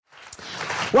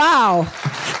Wow.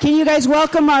 Can you guys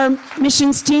welcome our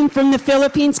missions team from the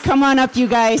Philippines? Come on up, you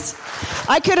guys.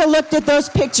 I could have looked at those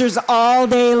pictures all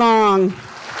day long.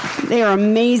 They are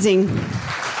amazing.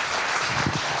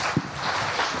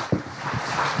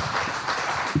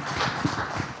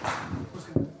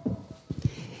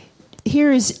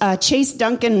 Here is Chase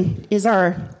Duncan is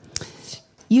our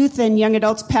youth and young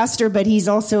adults pastor, but he's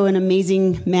also an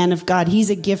amazing man of God. He's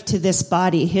a gift to this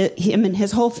body, him and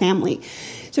his whole family.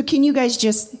 So can you guys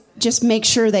just make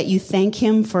sure that you thank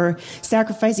him for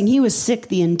sacrificing? He was sick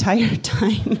the entire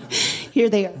time. Here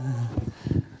they are.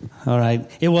 All right.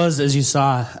 It was, as you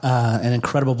saw, an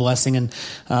incredible blessing.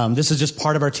 And this is just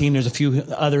part of our team. There's a few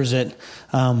others that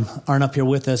aren't up here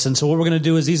with us. And so what we're going to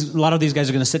do is a lot of these guys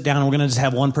are going to sit down and we're going to just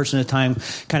have one person at a time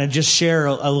kind of just share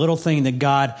a little thing that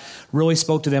God really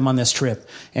spoke to them on this trip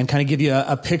and kind of give you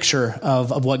a picture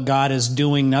of what God is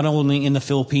doing, not only in the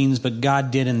Philippines, but God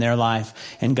did in their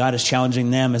life. And God is challenging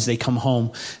them as they come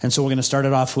home. And so we're going to start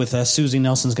it off with Susie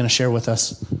Nelson's going to share with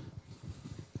us.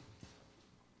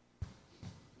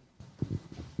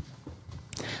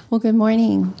 Well, good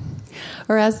morning.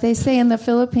 Or as they say in the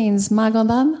Philippines,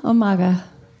 magandang umaga.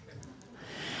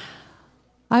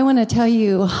 I want to tell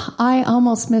you, I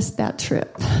almost missed that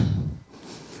trip.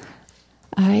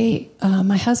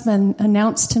 My husband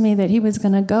announced to me that he was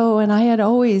going to go, and I had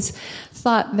always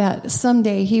thought that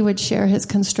someday he would share his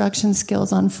construction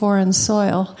skills on foreign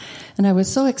soil. And I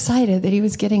was so excited that he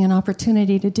was getting an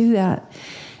opportunity to do that.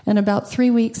 And about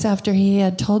 3 weeks after he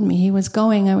had told me he was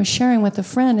going, I was sharing with a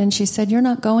friend, and she said, "You're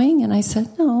not going?" And I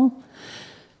said, "No,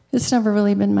 it's never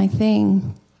really been my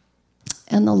thing."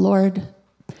 And the Lord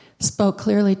spoke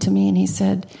clearly to me, and he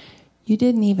said, "You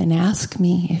didn't even ask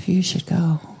me if you should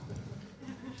go."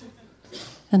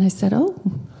 And I said, "Oh,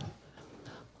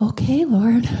 okay,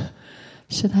 Lord,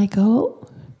 should I go?"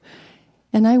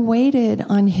 And I waited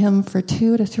on him for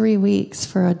 2 to 3 weeks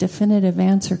for a definitive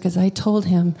answer, because I told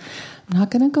him, I'm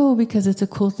not going to go because it's a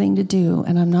cool thing to do,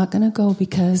 and I'm not going to go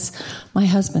because my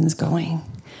husband's going.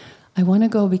 I want to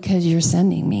go because you're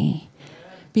sending me.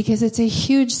 Because it's a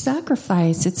huge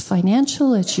sacrifice. It's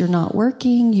financial. It's you're not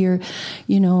working. And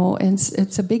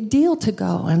it's a big deal to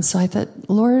go. And so I thought,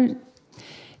 Lord,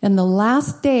 and the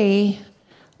last day,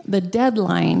 the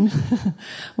deadline,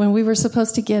 when we were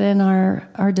supposed to get in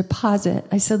our deposit,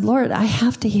 I said, Lord, I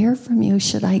have to hear from you.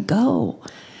 Should I go?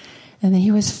 And then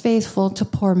he was faithful to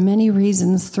pour many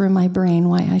reasons through my brain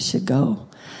why I should go.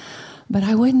 But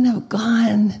I wouldn't have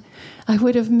gone. I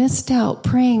would have missed out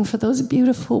praying for those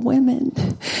beautiful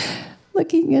women,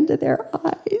 looking into their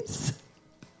eyes,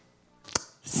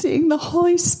 seeing the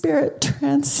Holy Spirit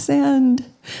transcend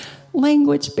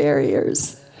language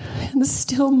barriers and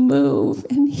still move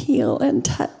and heal and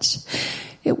touch.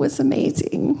 It was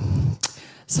amazing.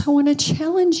 So I want to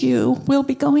challenge you. We'll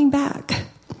be going back.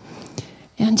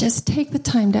 And just take the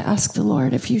time to ask the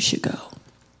Lord if you should go,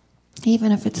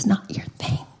 even if it's not your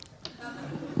thing.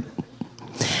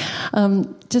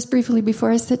 Just briefly before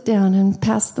I sit down and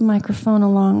pass the microphone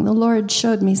along, the Lord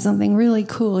showed me something really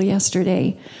cool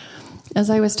yesterday as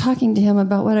I was talking to him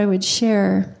about what I would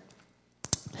share.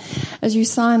 As you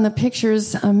saw in the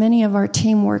pictures, many of our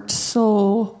team worked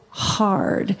so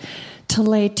hard to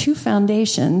lay 2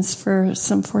 foundations for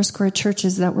some Foursquare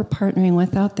churches that we're partnering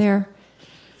with out there.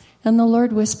 And the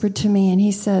Lord whispered to me, and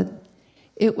he said,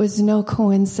 it was no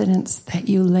coincidence that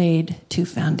you laid 2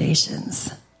 foundations.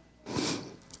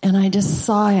 And I just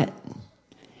saw it.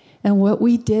 And what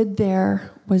we did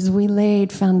there was we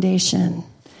laid foundation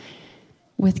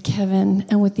with Kevin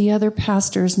and with the other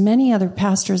pastors, many other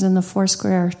pastors in the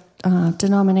Foursquare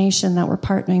denomination that we're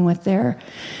partnering with there.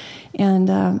 And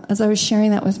as I was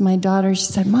sharing that with my daughter, she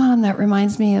said, Mom, that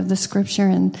reminds me of the scripture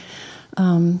in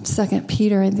 2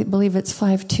 Peter, I believe it's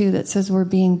 5:2, that says we're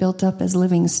being built up as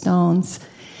living stones.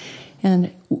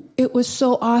 And it was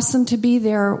so awesome to be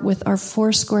there with our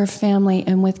Foursquare family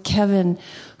and with Kevin,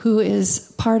 who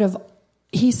is part of,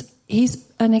 he's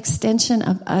an extension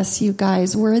of us, you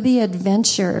guys. We're the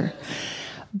adventure.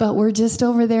 But we're just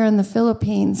over there in the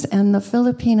Philippines, and the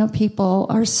Filipino people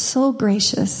are so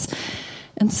gracious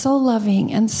and so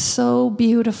loving and so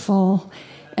beautiful.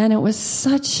 And it was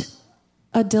such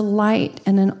a delight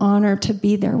and an honor to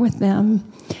be there with them.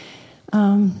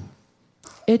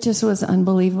 It just was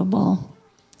unbelievable.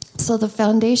 So the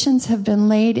foundations have been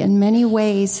laid in many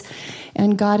ways,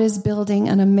 and God is building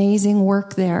an amazing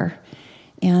work there.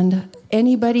 And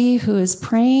anybody who is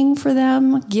praying for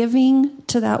them, giving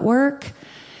to that work,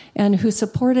 and who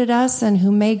supported us and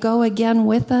who may go again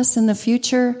with us in the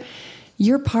future,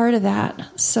 you're part of that.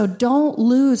 So don't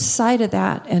lose sight of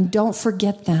that, and don't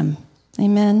forget them.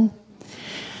 Amen.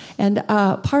 And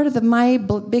part of my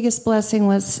biggest blessing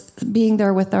was being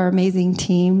there with our amazing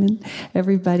team. And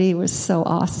everybody was so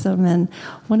awesome. And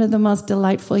one of the most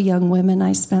delightful young women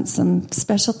I spent some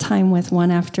special time with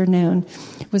one afternoon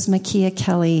was Makia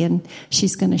Kelly, and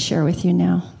she's going to share with you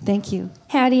now. Thank you.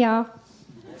 Howdy, y'all.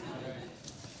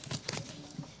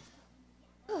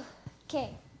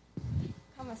 Okay.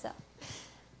 Calm myself.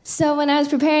 So when I was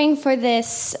preparing for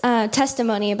this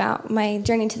testimony about my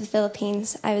journey to the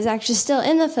Philippines, I was actually still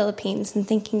in the Philippines and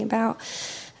thinking about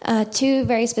two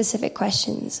very specific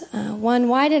questions. One,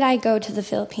 why did I go to the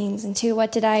Philippines? And two,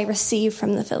 what did I receive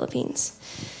from the Philippines?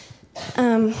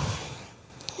 And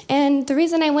the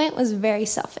reason I went was very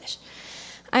selfish.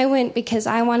 I went because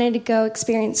I wanted to go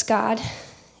experience God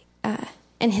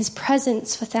and His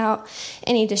presence without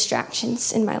any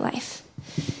distractions in my life.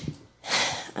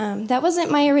 That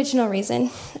wasn't my original reason.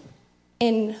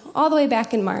 All the way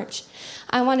back in March,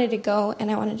 I wanted to go and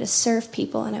I wanted to serve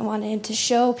people and I wanted to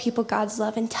show people God's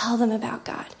love and tell them about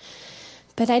God.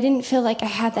 But I didn't feel like I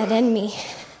had that in me.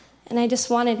 And I just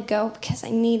wanted to go because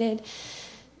I needed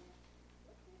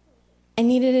a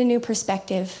new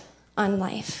perspective on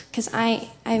life. Because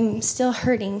I'm still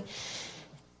hurting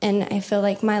and I feel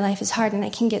like my life is hard and I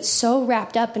can get so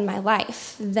wrapped up in my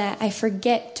life that I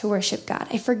forget to worship God.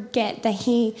 I forget that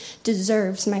He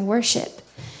deserves my worship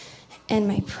and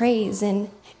my praise.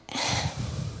 And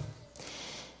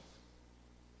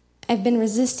I've been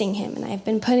resisting Him and I've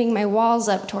been putting my walls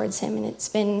up towards Him, and it's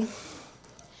been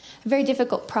a very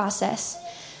difficult process.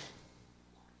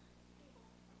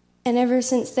 And ever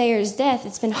since Thayer's death,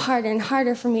 it's been harder and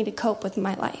harder for me to cope with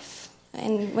my life.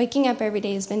 And waking up every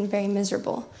day has been very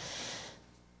miserable.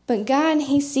 But God,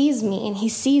 He sees me, and He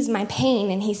sees my pain,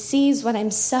 and He sees what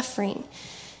I'm suffering.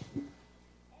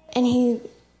 And He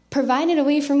provided a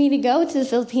way for me to go to the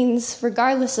Philippines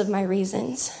regardless of my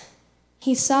reasons.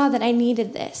 He saw that I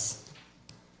needed this.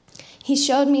 He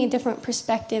showed me a different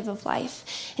perspective of life,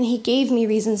 and He gave me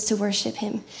reasons to worship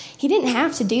Him. He didn't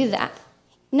have to do that.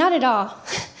 Not at all.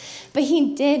 But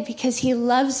He did because He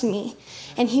loves me.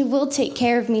 And He will take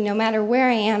care of me no matter where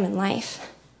I am in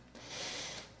life.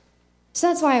 So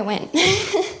that's why I went.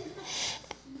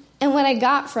 And what I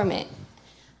got from it.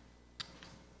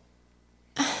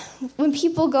 When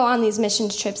people go on these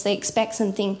missions trips, they expect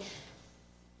something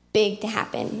big to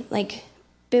happen. Like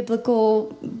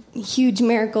biblical, huge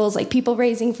miracles, like people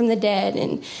raising from the dead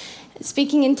and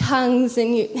speaking in tongues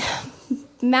and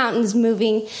mountains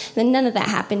moving. Then none of that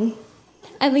happened.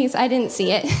 At least I didn't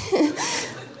see it.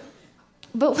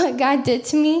 But what God did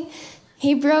to me,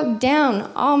 He broke down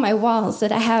all my walls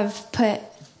that I have put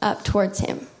up towards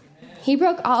Him. He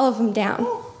broke all of them down.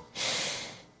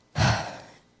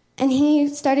 And He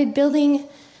started building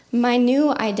my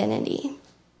new identity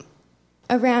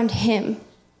around Him,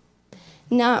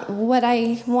 not what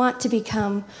I want to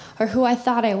become or who I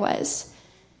thought I was.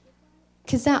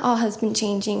 Because that all has been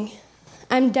changing.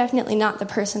 I'm definitely not the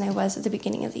person I was at the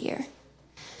beginning of the year.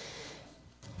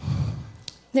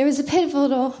 There was a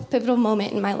pivotal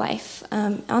moment in my life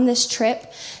on this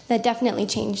trip that definitely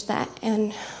changed that.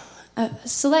 And a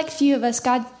select few of us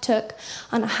God took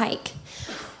on a hike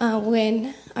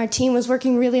when our team was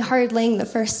working really hard laying the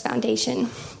first foundation.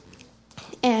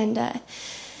 And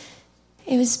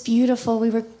it was beautiful. We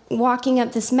were walking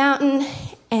up this mountain,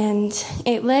 and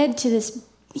it led to this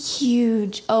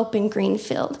huge open green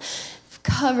field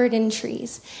covered in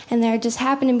trees. And there just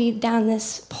happened to be down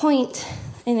this point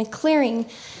in a clearing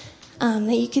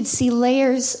that you could see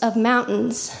layers of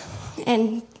mountains.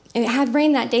 And it had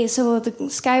rained that day, so the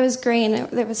sky was gray and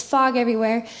there was fog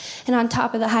everywhere. And on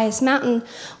top of the highest mountain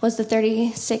was the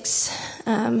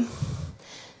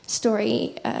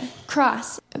 36-story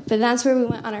cross. But that's where we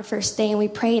went on our first day, and we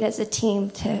prayed as a team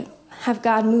to have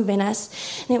God move in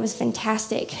us. And it was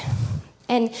fantastic.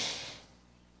 And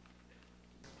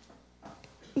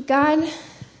God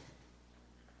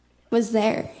was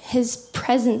there. His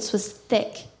presence was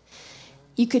thick.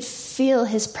 You could feel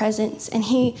His presence. And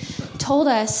He told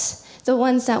us, the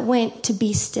ones that went, to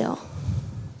be still.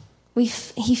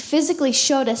 He physically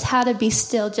showed us how to be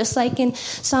still, just like in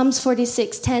Psalms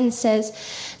 46:10 says,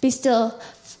 "Be still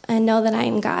and know that I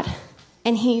am God."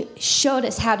 And He showed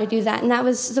us how to do that. And that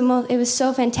was it was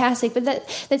so fantastic. But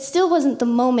that still wasn't the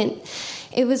moment.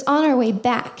 It was on our way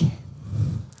back.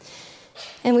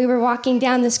 And we were walking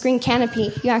down this green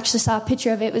canopy. You actually saw a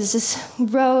picture of it. It was this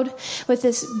road with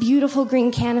this beautiful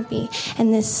green canopy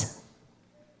and this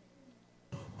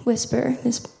whisper,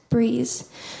 this breeze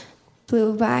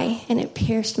blew by, and it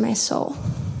pierced my soul.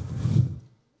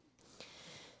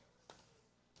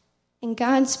 And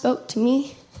God spoke to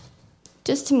me,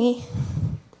 just to me.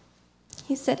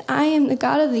 He said, "I am the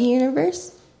God of the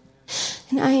universe,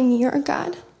 and I am your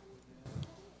God.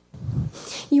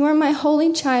 You are my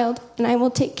holy child, and I will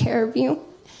take care of you.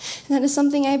 And that is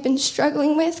something I've been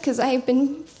struggling with because I've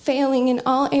been failing in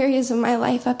all areas of my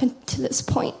life up until this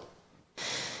point.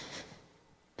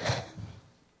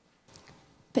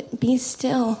 But be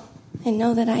still and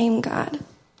know that I am God.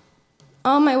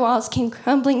 All my walls came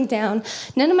crumbling down.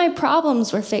 None of my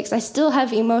problems were fixed. I still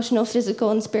have emotional,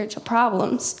 physical, and spiritual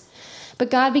problems.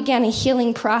 But God began a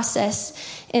healing process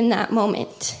in that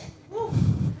moment,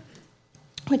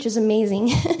 which was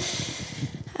amazing.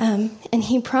 And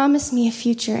he promised me a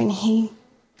future, and he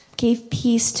gave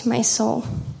peace to my soul.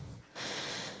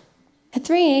 At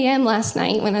 3 a.m. last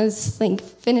night, when I was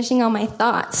finishing all my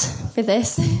thoughts for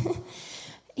this,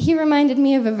 he reminded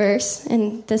me of a verse,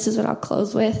 and this is what I'll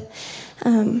close with.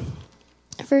 1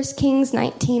 Kings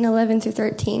 19, 11 through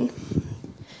 13.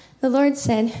 The Lord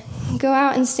said, "Go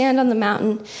out and stand on the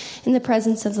mountain in the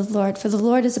presence of the Lord, for the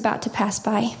Lord is about to pass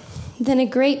by." Then a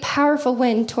great, powerful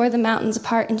wind tore the mountains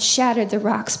apart and shattered the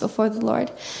rocks before the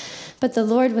Lord. But the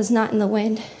Lord was not in the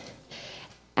wind.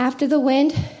 After the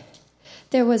wind,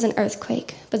 there was an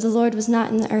earthquake, but the Lord was not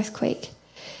in the earthquake.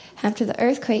 After the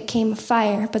earthquake came a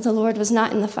fire, but the Lord was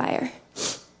not in the fire.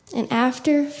 And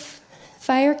after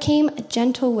fire came a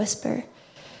gentle whisper.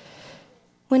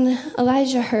 When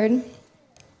Elijah heard,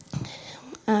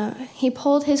 he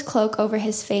pulled his cloak over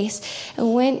his face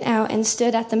and went out and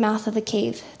stood at the mouth of the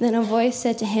cave. Then a voice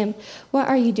said to him, "What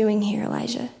are you doing here,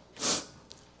 Elijah?"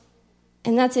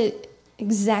 And that's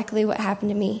exactly what happened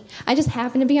to me. I just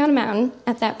happened to be on a mountain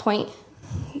at that point.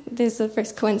 There's the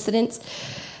first coincidence.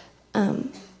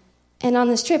 And on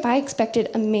this trip, I expected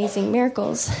amazing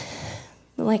miracles.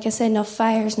 Like I said, no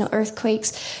fires, no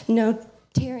earthquakes, no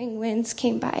tearing winds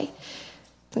came by.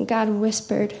 But God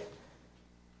whispered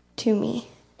to me.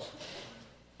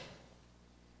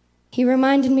 He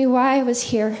reminded me why I was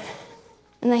here,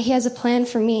 and that he has a plan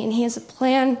for me, and he has a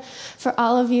plan for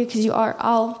all of you, because you are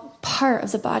all part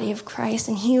of the body of Christ,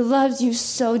 and he loves you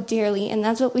so dearly. And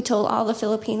that's what we told all the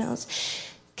Filipinos,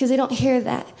 because they don't hear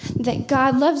that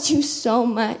God loves you so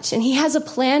much, and he has a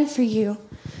plan for you.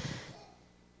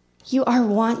 You are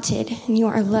wanted, and you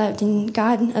are loved, and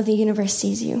God of the universe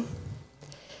sees you.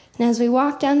 And as we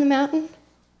walked down the mountain,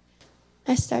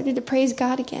 I started to praise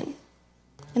God again.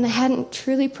 And I hadn't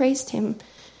truly praised him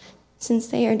since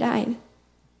Thayer died.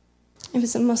 It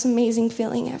was the most amazing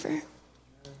feeling ever.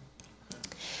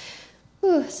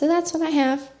 So that's what I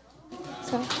have.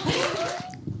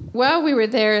 While we were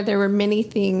there were many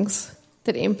things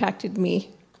that impacted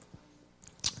me.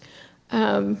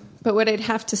 But what I'd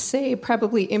have to say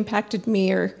probably impacted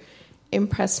me or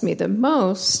impressed me the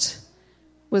most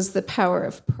was the power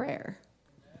of prayer.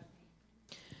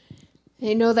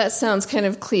 I know that sounds kind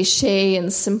of cliche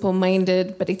and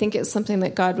simple-minded, but I think it's something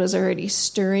that God was already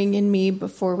stirring in me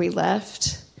before we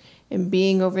left, and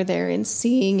being over there and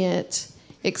seeing it,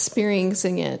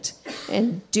 experiencing it,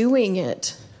 and doing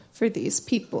it for these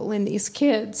people and these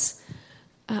kids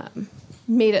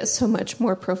made it so much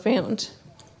more profound.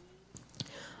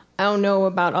 I don't know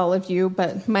about all of you,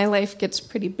 but my life gets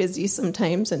pretty busy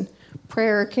sometimes, and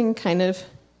prayer can kind of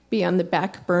be on the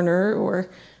back burner or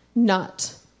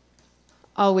not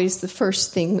always the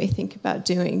first thing we think about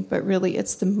doing, but really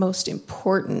it's the most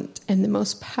important and the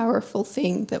most powerful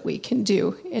thing that we can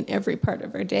do in every part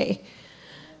of our day.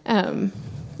 I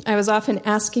was often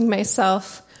asking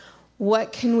myself,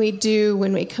 what can we do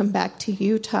when we come back to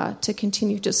Utah to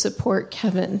continue to support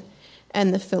Kevin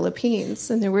and the Philippines?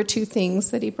 And there were two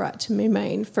things that he brought to my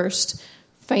mind. First,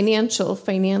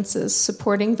 finances,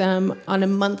 supporting them on a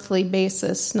monthly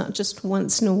basis, not just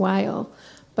once in a while,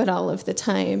 but all of the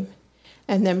time.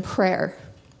 And then prayer.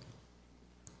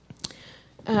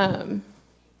 And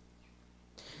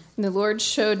the Lord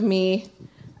showed me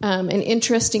an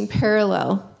interesting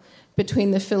parallel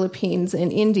between the Philippines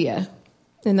and India.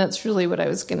 And that's really what I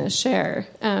was going to share.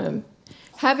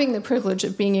 Having the privilege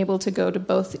of being able to go to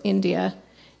both India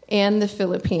and the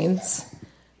Philippines,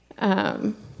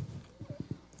 I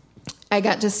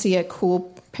got to see a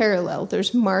cool parallel.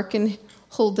 There's Mark and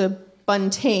Hulda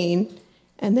Buntain,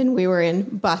 and then we were in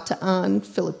Bataan,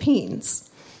 Philippines.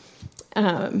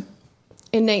 In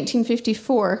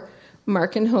 1954,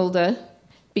 Mark and Hulda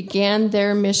began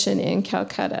their mission in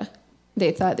Calcutta.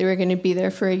 They thought they were going to be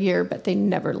there for a year, but they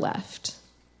never left.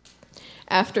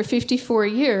 After 54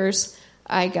 years,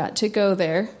 I got to go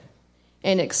there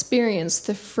and experience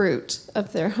the fruit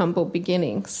of their humble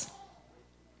beginnings.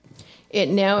 It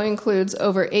now includes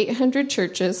over 800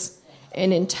 churches,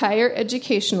 an entire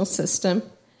educational system,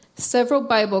 several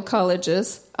Bible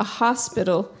colleges, a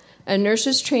hospital, a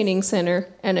nurses' training center,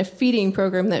 and a feeding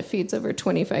program that feeds over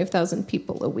 25,000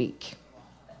 people a week.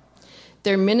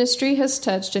 Their ministry has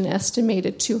touched an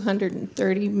estimated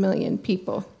 230 million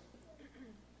people.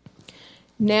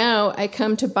 Now I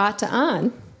come to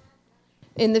Bataan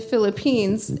in the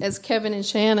Philippines, as Kevin and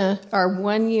Shanna are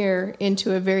 1 year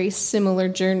into a very similar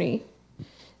journey.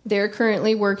 They're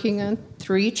currently working on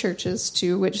 3 churches,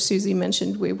 to which Susie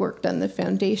mentioned we worked on the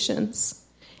foundations,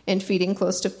 and feeding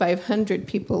close to 500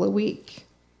 people a week.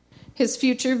 His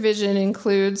future vision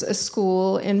includes a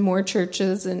school and more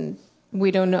churches, and we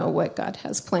don't know what God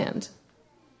has planned.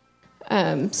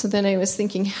 So then I was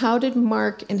thinking, how did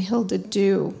Mark and Hilda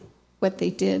do what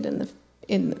they did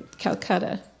in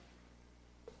Calcutta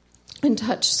and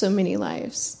touch so many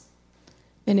lives?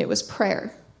 And it was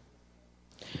prayer.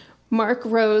 Mark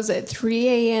rose at 3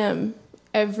 a.m.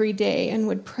 every day and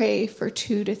would pray for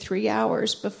 2 to 3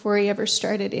 hours before he ever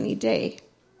started any day.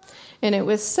 And it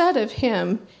was said of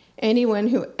him, anyone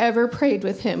who ever prayed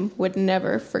with him would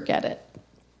never forget it.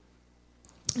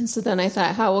 And so then I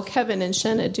thought, how will Kevin and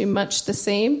Shanna do much the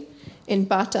same in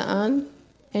Bataan?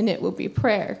 And it will be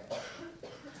prayer.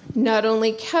 Not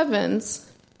only Kevin's,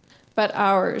 but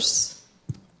ours,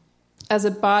 as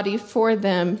a body for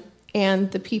them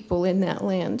and the people in that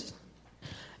land.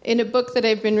 In a book that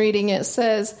I've been reading, it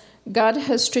says, God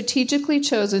has strategically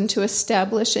chosen to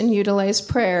establish and utilize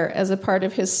prayer as a part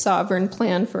of his sovereign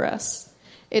plan for us.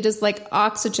 It is like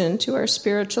oxygen to our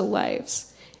spiritual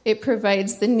lives. It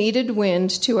provides the needed wind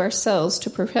to our cells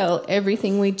to propel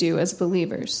everything we do as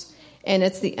believers. And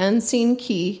it's the unseen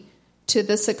key to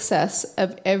the success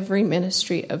of every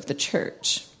ministry of the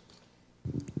church.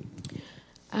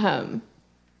 I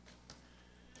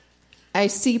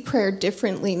see prayer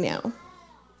differently now.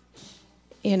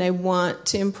 And I want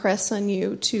to impress on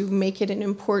you to make it an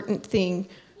important thing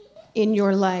in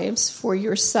your lives, for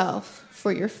yourself,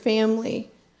 for your family,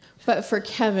 but for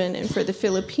Kevin and for the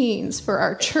Philippines, for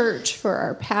our church, for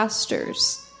our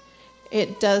pastors.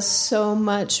 It does so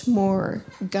much more.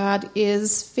 God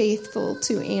is faithful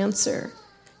to answer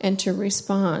and to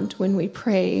respond when we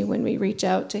pray, when we reach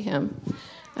out to him.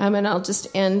 And I'll just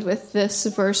end with this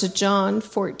verse, John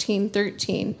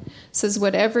 14:13. It says,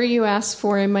 whatever you ask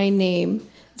for in my name,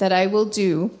 that I will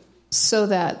do, so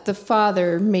that the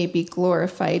Father may be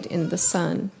glorified in the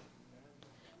Son.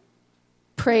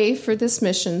 Pray for this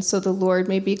mission so the Lord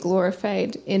may be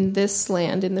glorified in this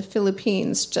land, in the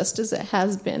Philippines, just as it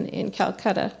has been in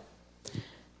Calcutta.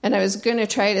 And I was going to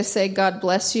try to say God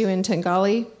bless you in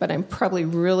Tengali, but I'm probably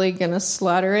really going to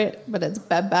slaughter it. But it's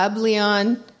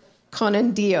Babablion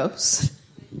con Dios.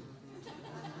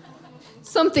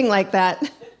 Something like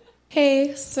that.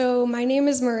 Hey, so my name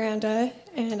is Miranda,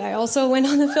 and I also went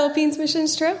on the Philippines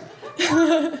missions trip.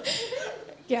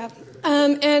 Yeah.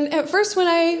 And at first when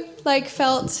I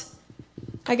felt,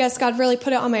 I guess God really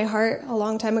put it on my heart a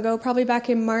long time ago, probably back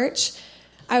in March,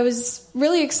 I was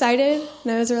really excited,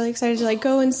 and I was really excited to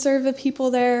go and serve the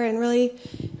people there and really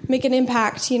make an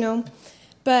impact,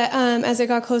 But as I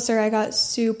got closer, I got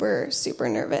super, super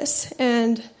nervous.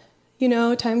 And,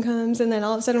 time comes, and then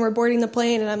all of a sudden we're boarding the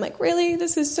plane, and I'm like, really?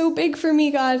 This is so big for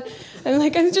me, God. I'm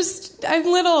like, I'm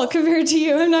little compared to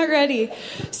you. I'm not ready.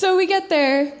 So we get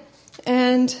there,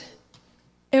 and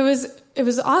it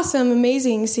was awesome,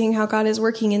 amazing seeing how God is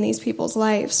working in these people's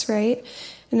lives, right?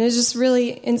 And it's just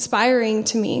really inspiring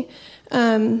to me.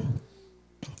 And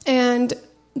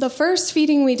the first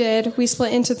feeding we did, we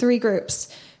split into 3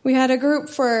 groups. We had a group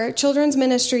for children's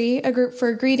ministry, a group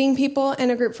for greeting people, and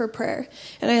a group for prayer.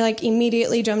 And I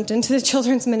immediately jumped into the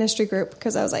children's ministry group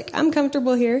because I was like, I'm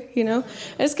comfortable here,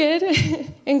 That's good.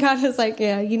 And God was like,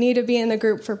 yeah, you need to be in the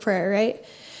group for prayer, right?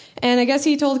 And I guess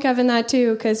he told Kevin that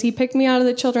too, because he picked me out of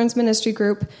the children's ministry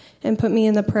group and put me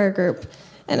in the prayer group.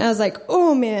 And I was like,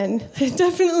 oh man,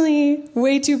 definitely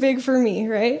way too big for me,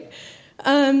 right?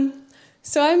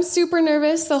 So I'm super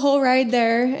nervous the whole ride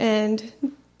there, and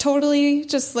totally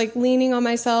just leaning on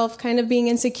myself, kind of being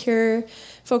insecure,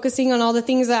 focusing on all the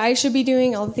things that I should be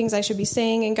doing, all the things I should be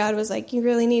saying. And God was like, you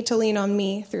really need to lean on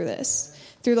me through this,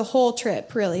 through the whole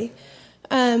trip, really.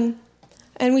 And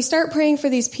we start praying for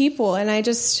these people, and I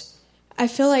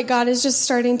feel like God is just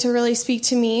starting to really speak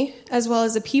to me as well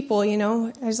as the people,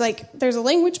 I was like, there's a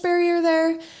language barrier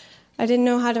there. I didn't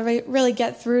know how to really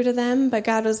get through to them, but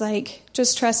God was like,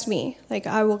 just trust me.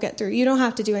 I will get through. You don't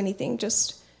have to do anything.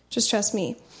 Just trust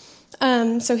me.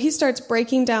 So he starts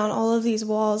breaking down all of these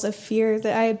walls of fear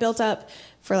that I had built up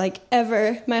for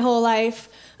ever, my whole life.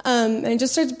 And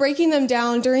just starts breaking them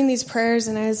down during these prayers.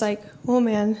 And I was like, oh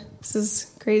man, this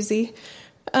is crazy.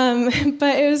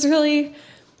 But it was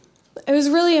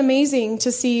really amazing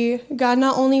to see God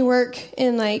not only work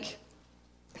in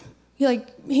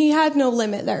he had no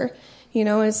limit there,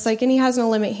 it's and he has no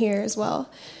limit here as well.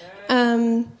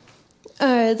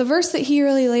 The verse that he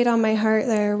really laid on my heart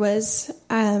there was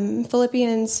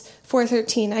Philippians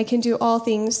 4:13. I can do all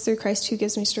things through Christ who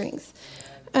gives me strength.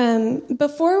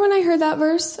 Before, when I heard that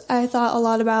verse, I thought a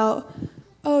lot about,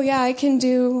 oh yeah, I can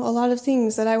do a lot of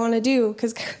things that I want to do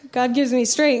because God gives me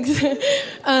strength.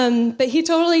 But he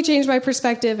totally changed my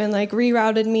perspective and like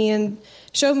rerouted me and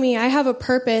showed me I have a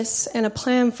purpose and a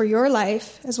plan for your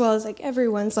life as well as like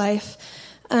everyone's life.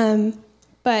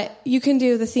 But you can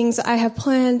do the things that I have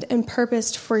planned and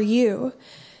purposed for you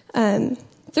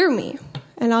through me.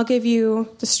 And I'll give you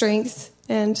the strength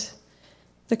and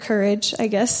the courage, I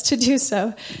guess, to do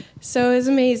so. So it was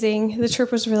amazing. The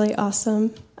trip was really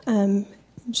awesome.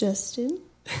 Justin?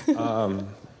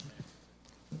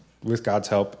 With God's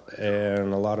help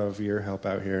and a lot of your help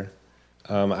out here,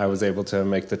 I was able to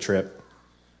make the trip.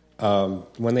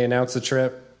 When they announced the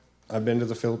trip, I've been to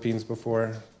the Philippines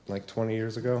before, like 20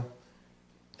 years ago.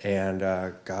 And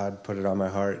God put it on my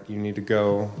heart. You need to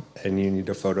go and you need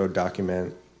to photo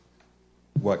document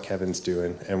what Kevin's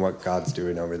doing and what God's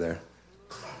doing over there.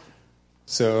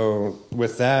 So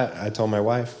with that, I told my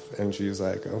wife, and she was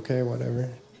like, okay, whatever.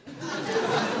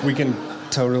 We can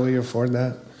totally afford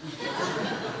that.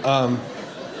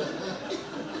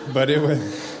 But it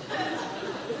was,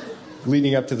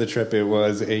 leading up to the trip, it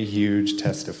was a huge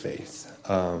test of faith.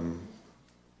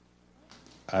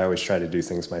 I always try to do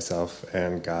things myself,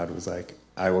 and God was like,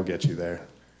 I will get you there.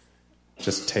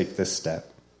 Just take this step.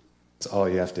 It's all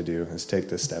you have to do is take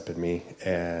this step in me,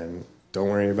 and don't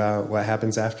worry about what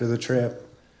happens after the trip.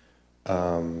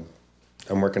 I'm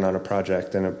working on a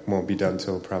project, and it won't be done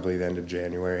till probably the end of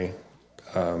January,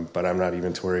 but I'm not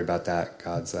even to worry about that.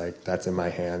 God's like, that's in my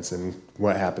hands, and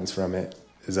what happens from it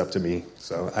is up to me,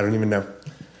 so I don't even know.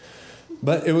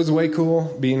 But it was way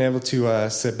cool being able to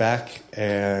sit back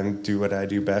and do what I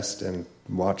do best and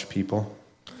watch people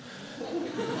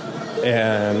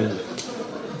and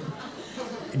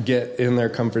get in their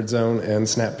comfort zone and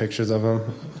snap pictures of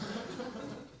them.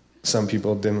 Some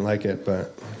people didn't like it,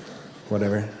 but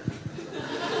whatever.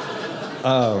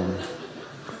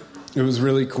 It was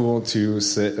really cool to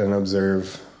sit and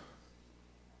observe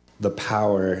the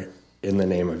power in the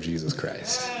name of Jesus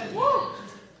Christ.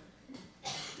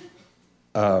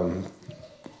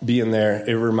 Being there,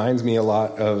 it reminds me a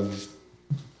lot of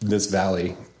this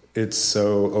valley. It's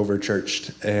so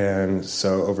overchurched and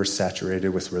so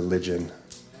oversaturated with religion.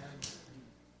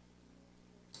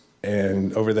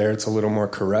 And over there, it's a little more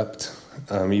corrupt.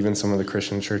 Even some of the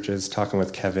Christian churches, talking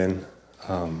with Kevin,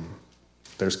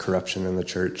 there's corruption in the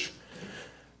church.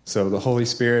 So the Holy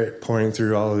Spirit pouring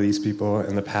through all of these people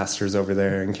and the pastors over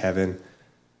there and Kevin,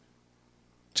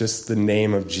 just the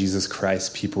name of Jesus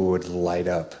Christ, people would light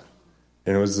up.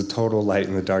 And it was a total light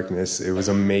in the darkness. It was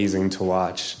amazing to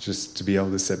watch, just to be able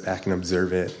to sit back and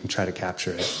observe it and try to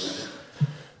capture it.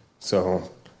 So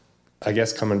I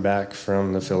guess coming back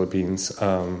from the Philippines,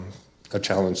 a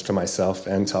challenge to myself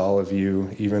and to all of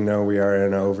you, even though we are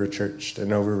in an over-churched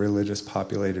and over-religious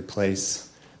populated place,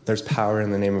 there's power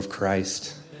in the name of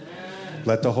Christ. Amen.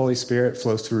 Let the Holy Spirit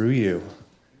flow through you,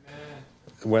 Amen.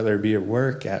 Whether it be at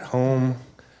work, at home,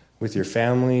 with your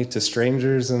family, to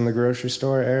strangers in the grocery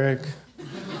store, Eric.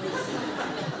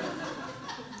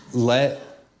 Let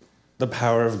the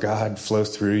power of God flow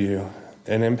through you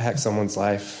and impact someone's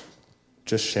life.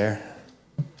 Just share.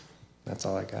 That's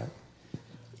all I got.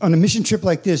 On a mission trip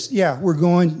like this, yeah, we're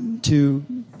going to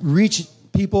reach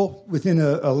people within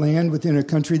a land, within a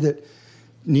country that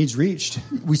needs reached.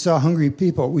 We saw hungry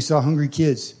people. We saw hungry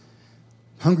kids.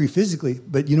 Hungry physically,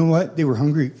 but you know what? They were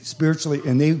hungry spiritually,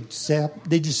 and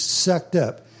they just sucked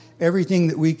up everything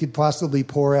that we could possibly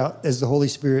pour out as the Holy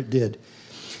Spirit did.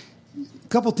 A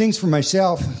couple things for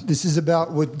myself. This is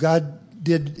about what God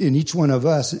did in each one of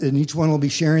us, and each one will be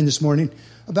sharing this morning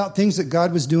about things that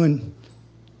God was doing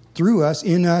through us,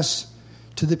 in us,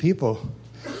 to the people.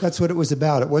 That's what it was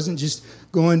about. It wasn't just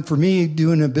going, for me,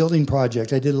 doing a building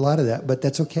project. I did a lot of that, but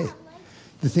that's okay.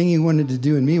 The thing he wanted to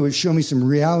do in me was show me some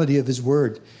reality of his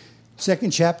word.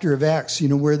 Second chapter of Acts,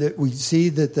 where we see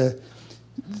that the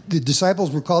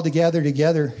disciples were called to gather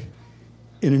together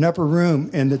in an upper room,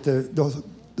 and that the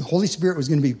Holy Spirit was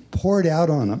going to be poured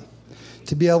out on them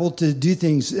to be able to do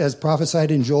things as prophesied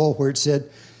in Joel, where it said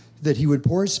that he would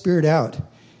pour his Spirit out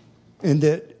and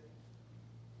that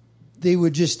they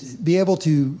would just be able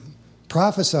to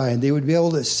prophesy and they would be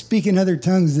able to speak in other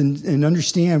tongues and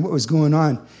understand what was going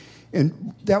on.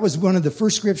 And that was one of the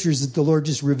first scriptures that the Lord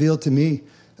just revealed to me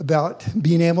about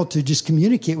being able to just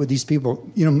communicate with these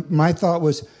people. My thought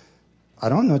was, I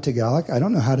don't know Tagalog. I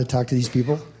don't know how to talk to these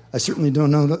people. I certainly don't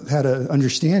know how to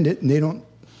understand it. And they don't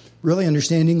really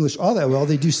understand English all that well.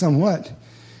 They do somewhat.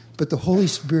 But the Holy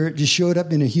Spirit just showed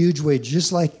up in a huge way,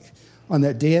 just like on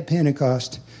that day of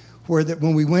Pentecost, where that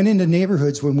when we went into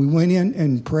neighborhoods, when we went in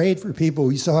and prayed for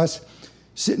people, you saw us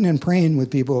sitting and praying with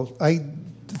people.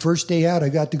 The first day out, I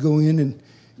got to go in and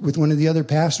with one of the other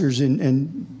pastors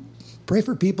and pray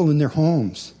for people in their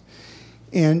homes.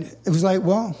 And it was like,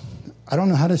 well, I don't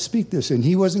know how to speak this. And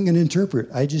he wasn't going to interpret.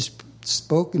 I just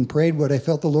spoke and prayed what I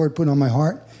felt the Lord put on my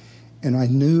heart. And I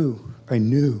knew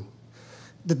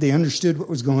that they understood what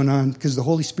was going on because the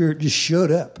Holy Spirit just showed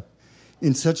up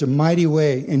in such a mighty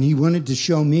way. And he wanted to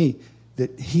show me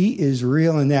that he is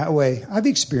real in that way. I've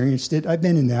experienced it. I've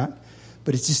been in that.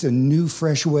 But it's just a new,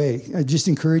 fresh way. I just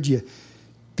encourage you,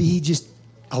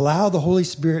 allow the Holy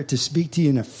Spirit to speak to you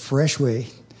in a fresh way.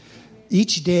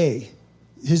 Each day,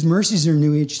 his mercies are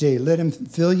new each day. Let him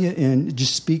fill you and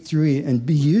just speak through you and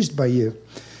be used by you.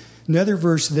 Another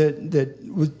verse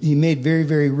that he made very,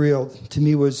 very real to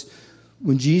me was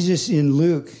when Jesus in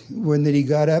Luke, when that he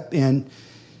got up and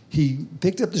he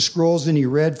picked up the scrolls and he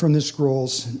read from the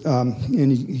scrolls.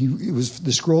 And it was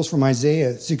the scrolls from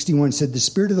Isaiah 61 said, "The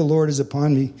Spirit of the Lord is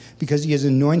upon me because he has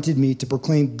anointed me to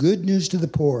proclaim good news to the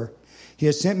poor. He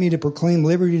has sent me to proclaim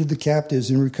liberty to the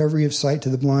captives and recovery of sight to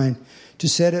the blind, to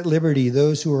set at liberty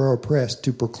those who are oppressed,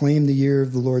 to proclaim the year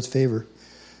of the Lord's favor."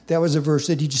 That was a verse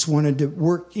that he just wanted to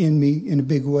work in me in a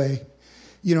big way.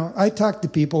 You know, I talk to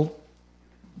people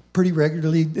pretty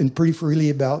regularly and pretty freely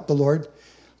about the Lord,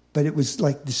 but it was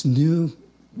like this new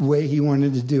way he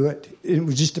wanted to do it. It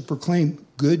was just to proclaim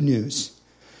good news.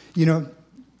 You know,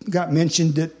 got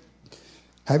mentioned that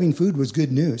having food was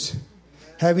good news.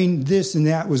 Having this and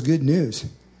that was good news.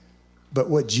 But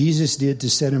what Jesus did to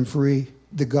set him free,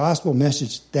 the gospel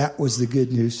message, that was the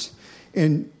good news.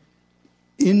 And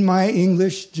in my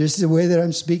English, just the way that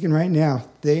I'm speaking right now,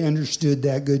 they understood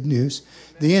that good news.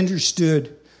 They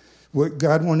understood what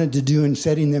God wanted to do in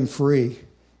setting them free,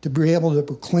 to be able to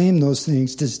proclaim those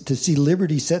things, to see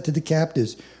liberty set to the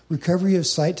captives, recovery of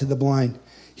sight to the blind.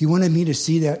 He wanted me to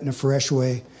see that in a fresh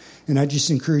way. And I just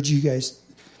encourage you guys,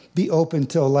 be open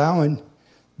to allowing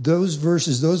those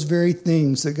verses, those very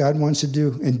things that God wants to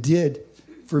do and did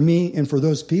for me and for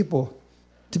those people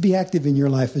to be active in your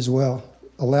life as well.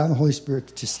 Allow the Holy Spirit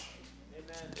to just,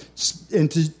 and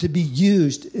to be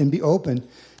used and be open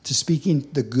to speaking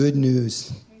the good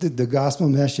news, the gospel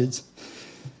message.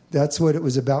 That's what it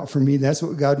was about for me. That's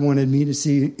what God wanted me to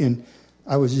see. And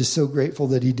I was just so grateful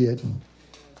that he did.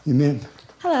 Amen.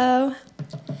 Hello.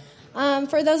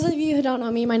 For those of you who don't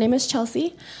know me, my name is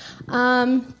Chelsea.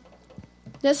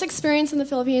 This experience in the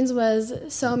Philippines was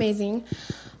so amazing.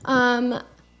 I'm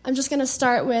just going to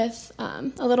start with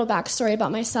a little backstory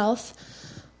about myself.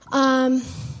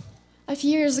 A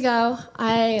few years ago,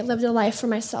 I lived a life for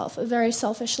myself, a very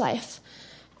selfish life.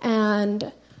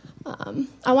 And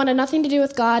I wanted nothing to do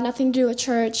with God, nothing to do with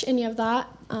church, any of that.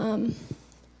 And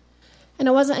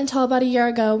it wasn't until about a year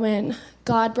ago when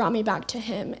God brought me back to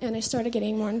him and I started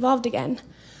getting more involved again.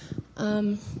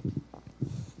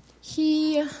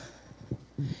 He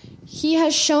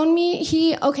has shown me,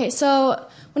 so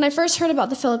when I first heard about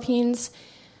the Philippines,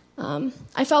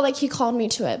 I felt like he called me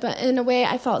to it, but in a way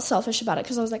I felt selfish about it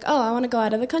because I was like, I want to go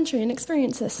out of the country and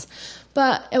experience this.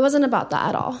 But it wasn't about that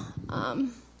at all.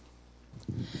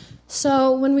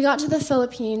 So when we got to the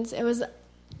Philippines, it was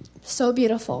so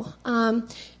beautiful.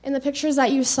 In the pictures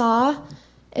that you saw,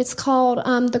 it's called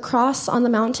the cross on the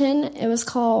mountain. It was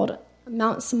called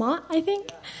Mount Samat, I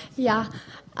think. Yeah.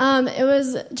 It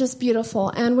was just beautiful.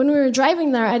 And when we were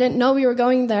driving there, I didn't know we were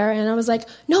going there. And I was like,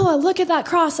 Noah, look at that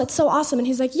cross. That's so awesome. And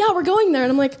he's like, yeah, we're going there.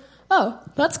 And I'm like, oh,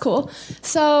 that's cool.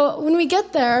 So when we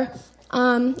get there,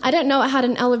 I didn't know it had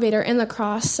an elevator in the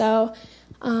cross. So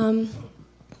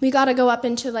we got to go up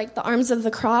into like the arms of the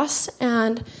cross.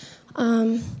 And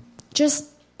just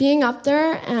being up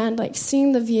there and like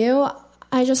seeing the view,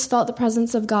 I just felt the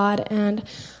presence of God. And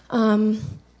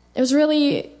it's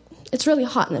really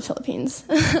hot in the Philippines.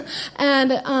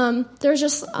 And there was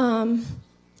just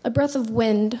a breath of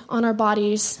wind on our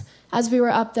bodies as we were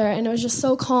up there. And it was just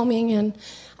so calming. And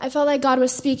I felt like God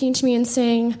was speaking to me and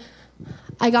saying,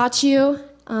 I got you.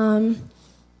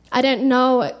 I didn't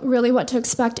know really what to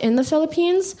expect in the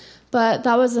Philippines, but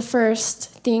that was the first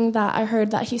thing that I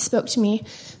heard that he spoke to me.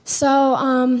 So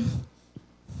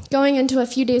going into a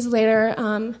few days later,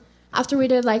 after we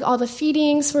did like all the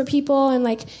feedings for people and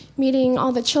like meeting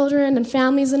all the children and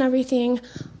families and everything,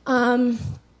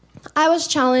 I was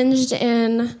challenged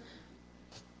in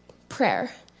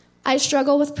prayer. I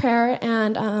struggle with prayer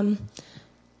and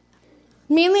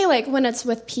mainly like when it's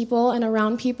with people and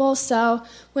around people. So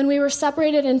when we were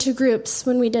separated into groups,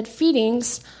 when we did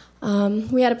feedings,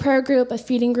 we had a prayer group, a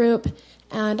feeding group,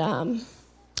 and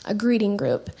a greeting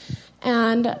group.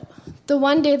 And the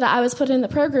one day that I was put in the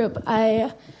prayer group,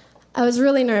 I was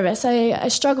really nervous. I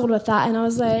struggled with that, and I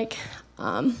was like,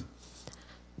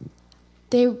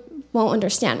 they won't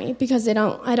understand me because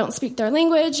I don't speak their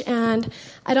language, and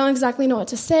I don't exactly know what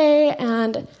to say,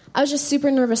 and I was just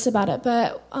super nervous about it.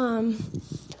 But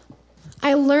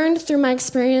I learned through my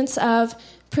experience of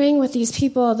praying with these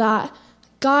people that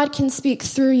God can speak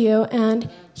through you, and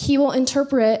he will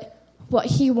interpret what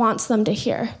he wants them to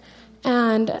hear.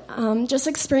 And just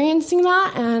experiencing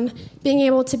that and being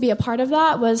able to be a part of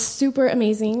that was super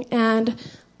amazing. And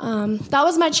that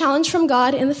was my challenge from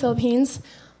God in the Philippines,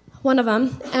 one of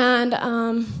them.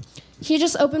 And he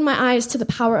just opened my eyes to the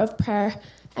power of prayer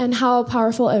and how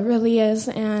powerful it really is,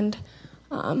 and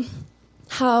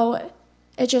how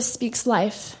it just speaks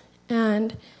life.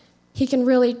 And he can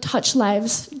really touch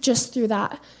lives just through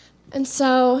that. And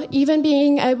so even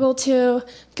being able to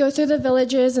go through the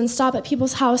villages and stop at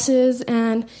people's houses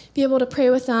and be able to pray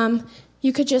with them,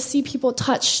 you could just see people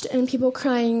touched and people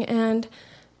crying, and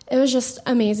it was just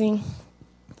amazing.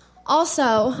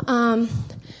 Also,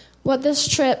 what this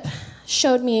trip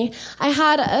showed me, I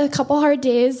had a couple hard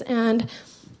days, and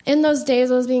in those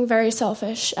days I was being very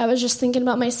selfish. I was just thinking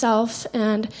about myself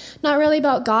and not really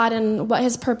about God and what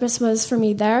his purpose was for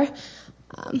me there.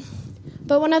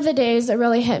 But one of the days it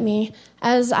really hit me.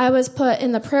 As I was put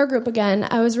in the prayer group again,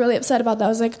 I was really upset about that. I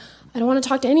was like, I don't want to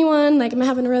talk to anyone. Like, I'm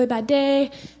having a really bad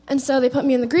day. And so they put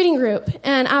me in the greeting group.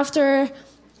 And after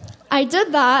I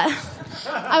did that,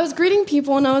 I was greeting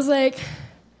people, and I was like,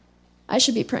 I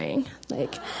should be praying.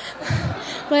 Like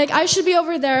I should be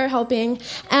over there helping.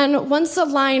 And once the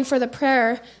line for the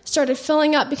prayer started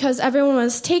filling up because everyone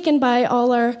was taken by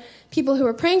all our people who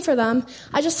were praying for them,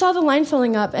 I just saw the line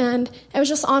filling up, and it was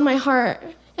just on my heart.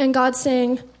 And God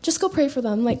saying, just go pray for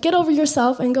them. Like, get over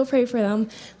yourself and go pray for them.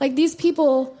 Like, these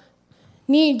people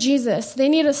need Jesus. They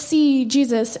need to see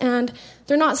Jesus, and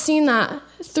they're not seeing that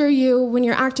through you when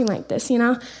you're acting like this, you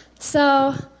know?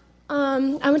 So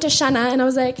I went to Shanna, and I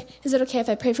was like, is it okay if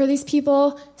I pray for these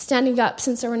people standing up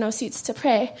since there were no seats to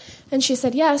pray? And she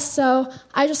said yes. So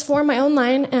I just formed my own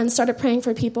line and started praying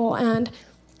for people, and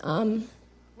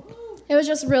it was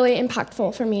just really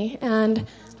impactful for me, and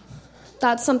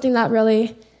that's something that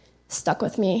really stuck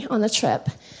with me on the trip.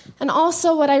 And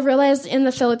also what I realized in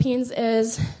the Philippines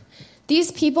is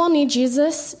these people need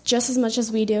Jesus just as much as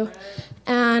we do.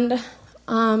 And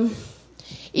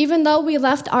even though we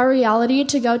left our reality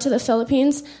to go to the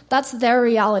Philippines, that's their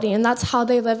reality, and that's how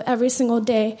they live every single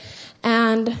day.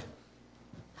 And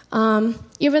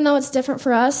even though it's different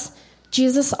for us,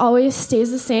 Jesus always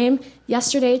stays the same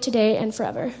yesterday, today, and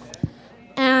forever.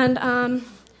 And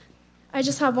I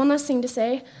just have one last thing to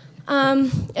say.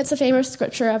 It's a famous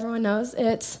scripture everyone knows.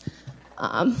 It's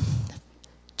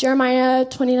Jeremiah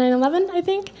 29:11, I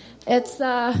think. It's,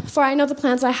 for I know the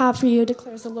plans I have for you,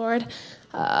 declares the Lord.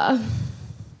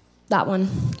 That one.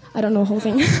 I don't know the whole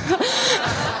thing.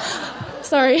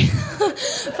 Sorry.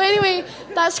 But anyway,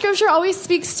 that scripture always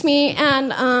speaks to me,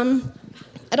 and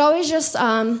it always just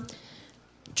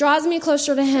draws me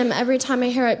closer to him every time I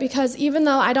hear it, because even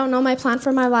though I don't know my plan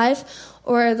for my life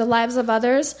or the lives of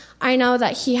others, I know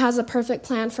that he has a perfect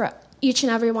plan for each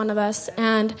and every one of us,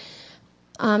 and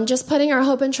just putting our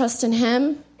hope and trust in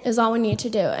him is all we need to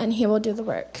do, and he will do the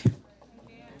work.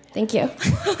 Thank you.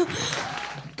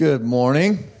 Good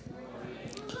morning.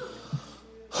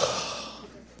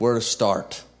 Where to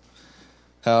start?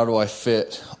 How do I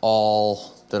fit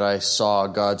all that I saw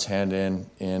God's hand in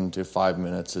into 5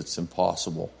 minutes? It's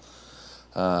impossible.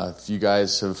 If you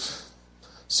guys have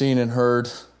seen and heard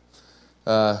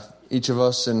each of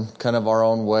us in kind of our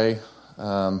own way,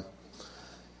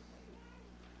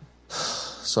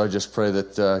 so I just pray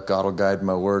that God will guide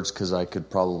my words, because I could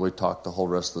probably talk the whole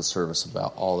rest of the service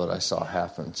about all that I saw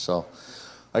happen. So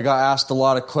I got asked a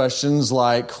lot of questions,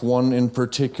 like one in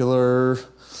particular: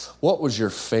 what was your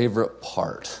favorite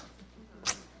part?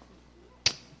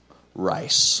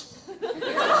 Rice.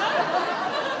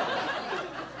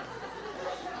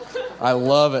 I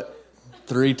love it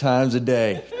 3 times a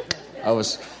day. I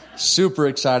was super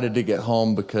excited to get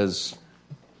home because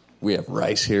we have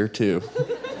rice here too.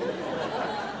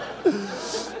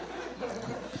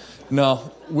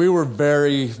 No, we were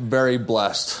very, very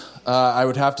blessed. I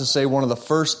would have to say one of the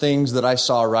first things that I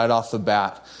saw right off the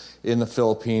bat in the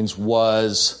Philippines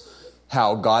was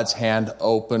how God's hand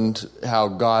opened, how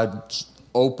God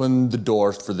opened the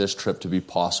doors for this trip to be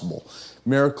possible.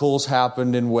 Miracles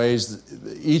happened in ways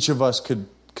that each of us could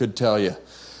tell you.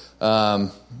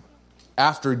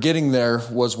 After getting there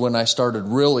was when I started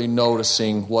really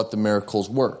noticing what the miracles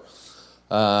were.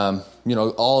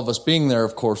 All of us being there,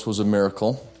 of course, was a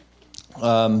miracle.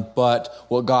 but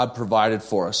what God provided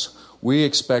for us. We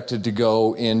expected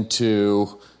to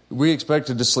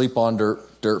sleep on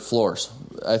dirt floors.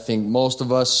 I think most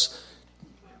of us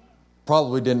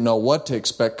probably didn't know what to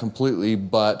expect completely,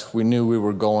 but we knew we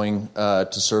were going to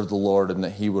serve the Lord and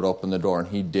that He would open the door, and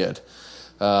He did.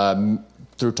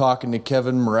 Through talking to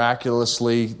Kevin,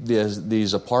 miraculously,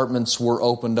 these apartments were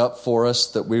opened up for us,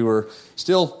 that we were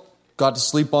still got to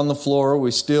sleep on the floor.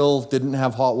 We still didn't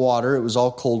have hot water. It was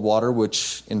all cold water,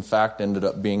 which in fact ended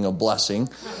up being a blessing.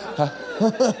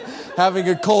 Having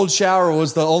a cold shower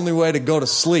was the only way to go to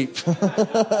sleep.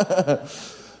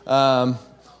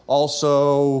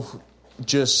 Also,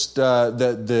 just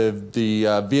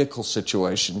the vehicle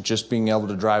situation, just being able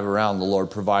to drive around. The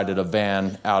Lord provided a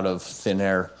van out of thin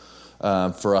air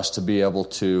for us to be able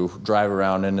to drive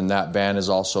around in, and that van is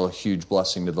also a huge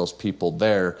blessing to those people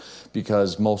there,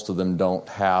 because most of them don't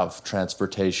have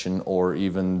transportation or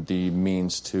even the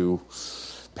means to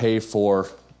pay for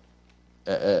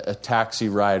a taxi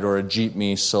ride or a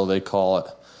jeepney, so they call it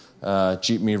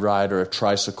jeepney ride, or a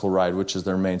tricycle ride, which is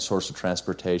their main source of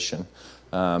transportation.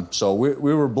 So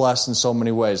we were blessed in so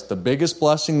many ways. The biggest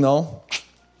blessing, though,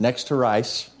 next to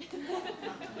rice,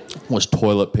 was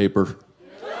toilet paper.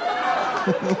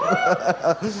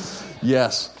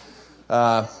 Yes.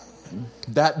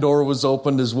 That door was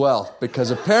opened as well,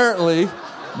 because apparently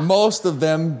most of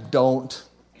them don't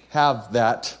have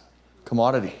that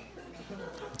commodity.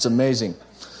 It's amazing.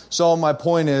 So my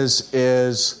point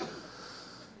is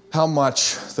how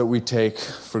much that we take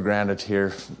for granted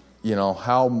here. You know,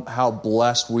 how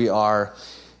blessed we are,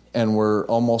 and we're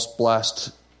almost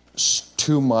blessed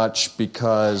too much,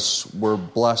 because we're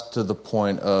blessed to the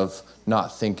point of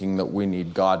not thinking that we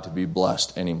need God to be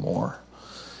blessed anymore.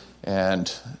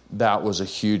 And that was a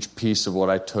huge piece of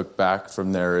what I took back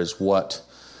from there,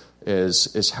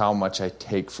 is how much I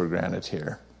take for granted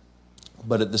here.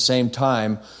 But at the same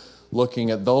time,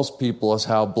 looking at those people as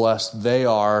how blessed they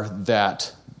are,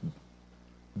 that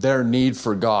their need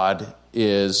for God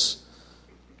is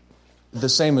the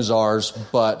same as ours,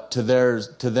 but to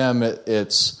them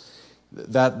it's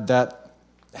that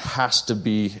has to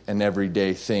be an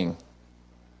everyday thing.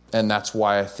 And that's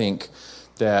why I think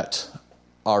that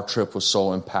our trip was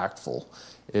so impactful,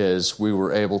 is we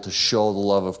were able to show the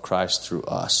love of Christ through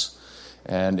us.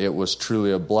 And it was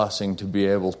truly a blessing to be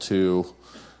able to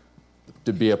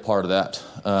be a part of that.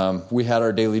 We had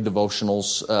our daily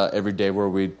devotionals every day,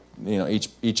 where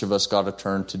each of us got a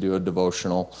turn to do a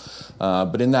devotional.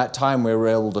 But in that time, we were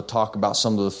able to talk about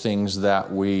some of the things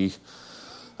that we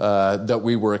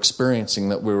were experiencing,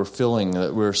 that we were feeling,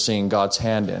 that we were seeing God's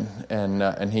hand in.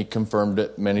 And He confirmed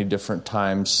it many different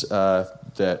times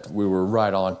that we were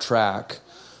right on track.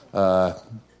 But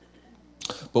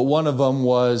one of them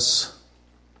was,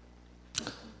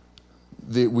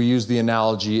 we used the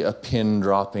analogy, a pin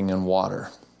dropping in water.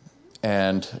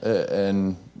 And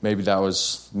maybe that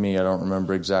was me, I don't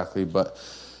remember exactly, but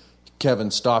Kevin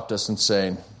stopped us and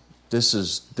saying, this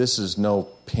is no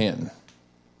pin.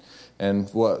 And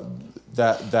what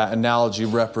that analogy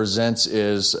represents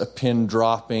is a pin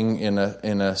dropping in a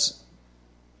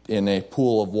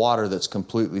pool of water that's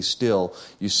completely still.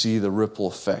 You see the ripple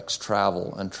effects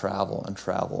travel and travel and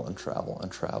travel and travel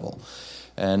and travel.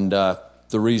 And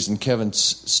the reason Kevin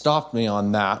stopped me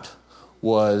on that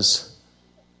was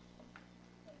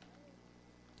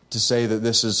to say that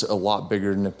this is a lot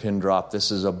bigger than a pin drop. This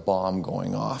is a bomb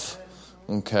going off.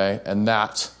 Okay? And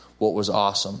that's what was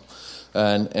awesome.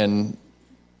 And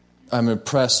I'm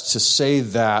impressed to say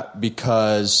that,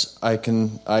 because I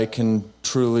can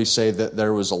truly say that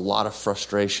there was a lot of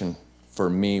frustration for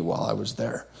me while I was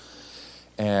there.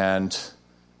 And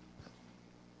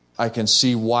I can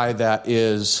see why that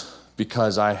is,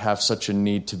 because I have such a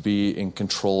need to be in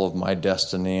control of my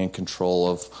destiny, and control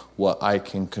of what I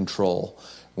can control,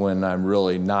 when I'm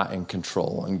really not in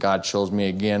control. And God shows me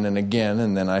again and again,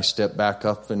 and then I step back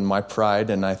up in my pride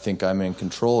and I think I'm in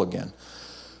control again.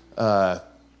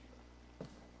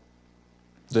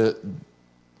 The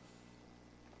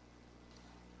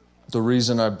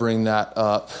reason I bring that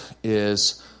up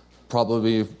is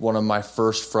probably one of my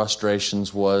first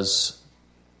frustrations was,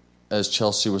 as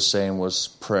Chelsea was saying, was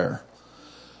prayer.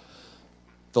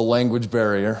 The language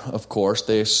barrier, of course,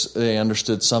 they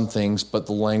understood some things, but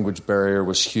the language barrier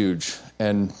was huge.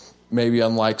 And maybe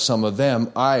unlike some of them,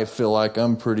 I feel like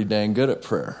I'm pretty dang good at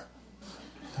prayer.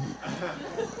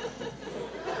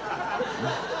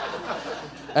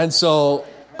 And so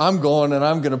I'm going and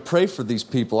I'm going to pray for these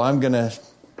people. I'm going to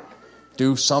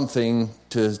do something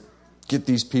to get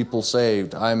these people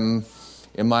saved. I'm,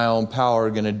 in my own power,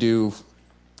 going to do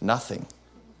nothing.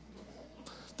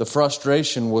 The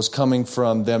frustration was coming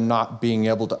from them not being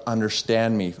able to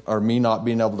understand me, or me not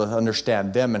being able to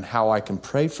understand them and how I can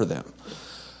pray for them.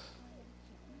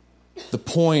 The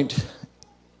point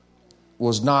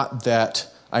was not that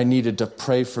I needed to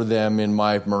pray for them with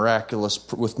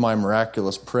my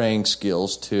miraculous praying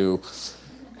skills to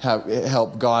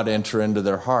help God enter into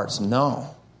their hearts.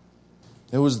 No.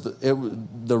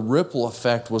 The ripple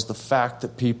effect was the fact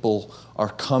that people are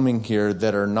coming here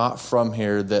that are not from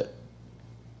here, that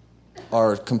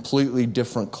are a completely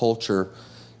different culture,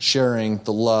 sharing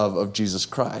the love of Jesus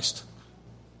Christ.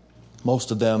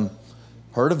 Most of them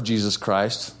heard of Jesus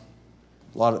Christ,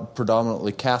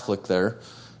 predominantly Catholic there,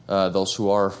 those who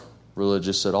are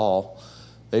religious at all.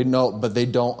 They know, but they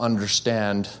don't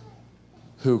understand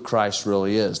who Christ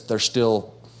really is. They're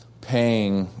still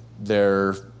paying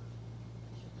their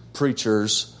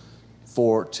preachers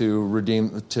for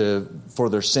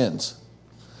their sins.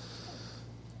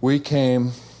 We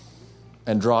came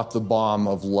and dropped the bomb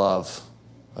of love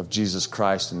of Jesus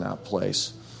Christ in that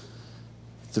place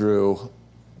through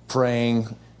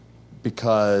praying,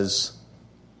 because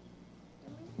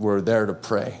we're there to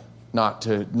pray, not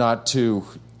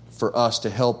for us to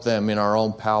help them in our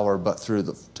own power, but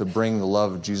to bring the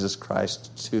love of Jesus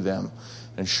Christ to them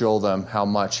and show them how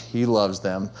much He loves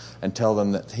them and tell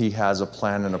them that He has a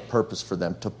plan and a purpose for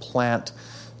them, to plant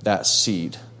that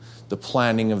seed. The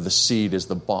planting of the seed is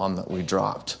the bomb that we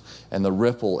dropped, and the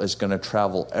ripple is going to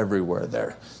travel everywhere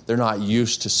there. They're not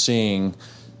used to seeing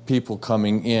people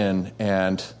coming in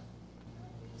and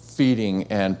feeding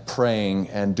and praying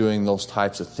and doing those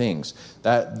types of things.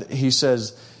 That He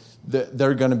says that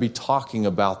they're going to be talking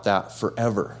about that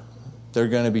forever. They're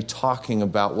going to be talking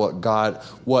about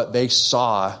what they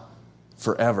saw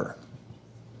forever.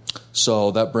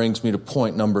 So that brings me to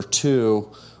point number 2.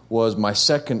 Was my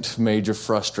second major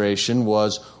frustration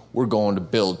was we're going to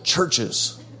build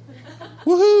churches.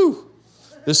 Woohoo!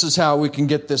 This is how we can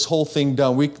get this whole thing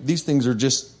done. These things are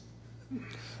just,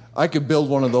 I could build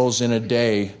one of those in a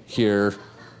day here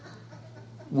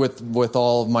with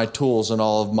all of my tools and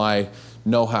all of my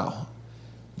know-how.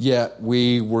 Yet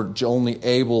we were only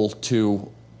able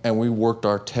to, and we worked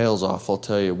our tails off, I'll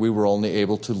tell you, we were only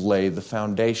able to lay the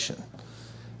foundation.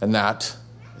 And that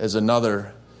is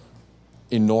another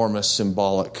enormous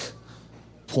symbolic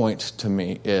point to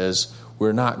me, is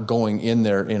we're not going in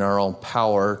there in our own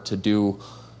power to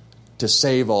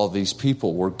save all these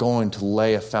people. We're going to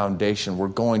lay a foundation. We're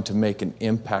going to make an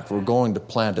impact. We're going to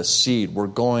plant a seed. We're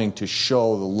going to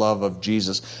show the love of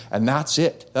Jesus. And that's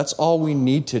it. That's all we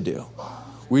need to do.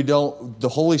 The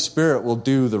Holy Spirit will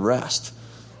do the rest.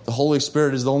 The Holy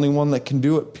Spirit is the only one that can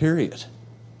do it, period.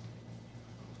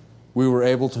 We were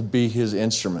able to be His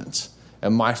instruments.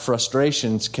 And my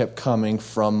frustrations kept coming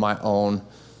from my own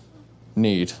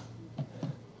need.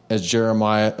 As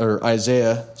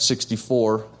Isaiah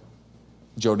 64,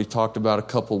 Jody talked about a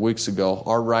couple weeks ago,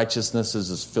 our righteousness is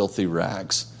as filthy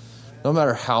rags. No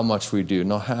matter how much we do,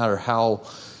 no matter how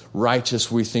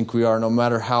righteous we think we are, no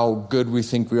matter how good we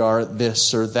think we are at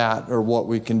this or that or what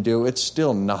we can do, it's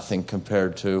still nothing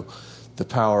compared to the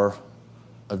power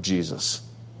of Jesus.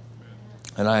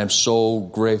 And I am so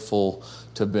grateful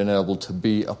to have been able to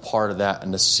be a part of that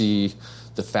and to see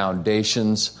the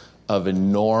foundations of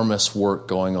enormous work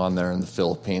going on there in the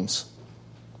Philippines.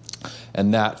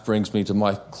 And that brings me to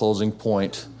my closing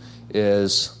point,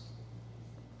 is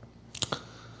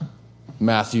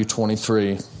Matthew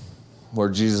 23, where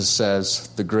Jesus says,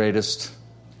 the greatest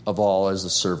of all is the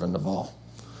servant of all.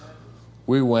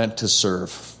 We went to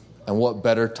serve. And what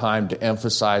better time to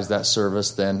emphasize that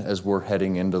service than as we're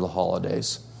heading into the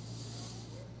holidays?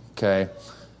 Okay.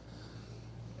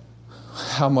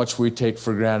 How much we take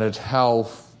for granted, how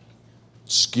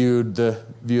skewed the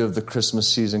view of the Christmas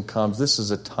season comes. This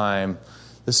is a time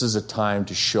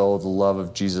to show the love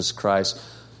of Jesus Christ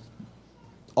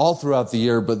all throughout the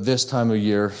year, but this time of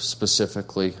year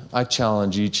specifically. I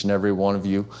challenge each and every one of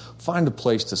you, find a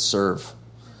place to serve.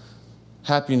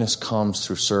 Happiness comes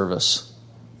through service.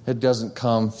 It doesn't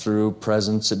come through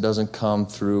presents. It doesn't come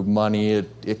through money.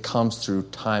 It comes through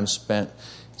time spent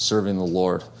serving the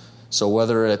Lord. So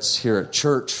whether it's here at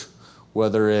church,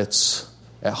 whether it's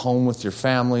at home with your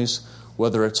families,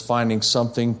 whether it's finding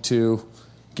something to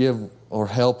give or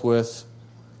help with,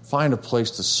 find a place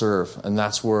to serve. And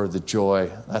that's where the joy,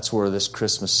 that's where this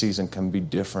Christmas season can be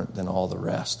different than all the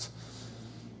rest.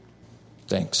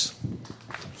 Thanks.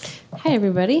 Hi,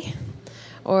 everybody.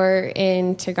 Or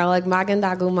in Tagalog,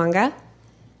 magandang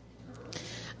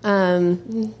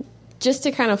umaga. Just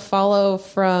to kind of follow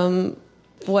from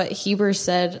what Heber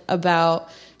said about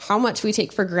how much we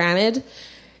take for granted.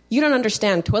 You don't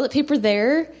understand. Toilet paper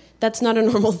there, That's not a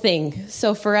normal thing.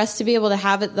 So for us to be able to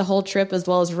have it the whole trip, as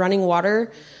well as running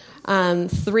water, 3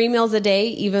 meals a day,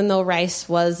 even though rice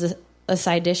was a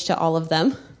side dish to all of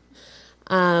them,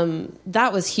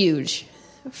 that was huge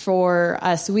for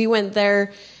us. We went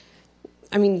there.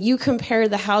 I mean, you compare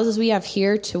the houses we have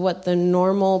here to what the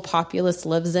normal populace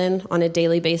lives in on a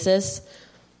daily basis.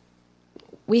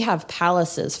 We have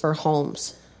palaces for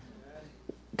homes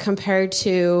compared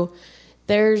to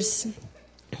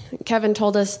Kevin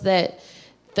told us that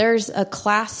there's a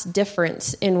class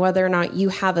difference in whether or not you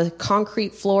have a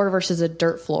concrete floor versus a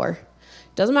dirt floor.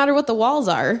 Doesn't matter what the walls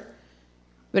are,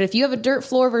 but if you have a dirt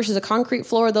floor versus a concrete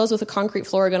floor, those with a concrete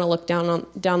floor are going to look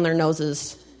down their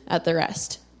noses at the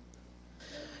rest.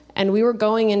 And we were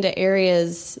going into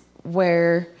areas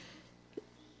where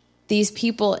these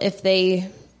people, if they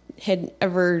had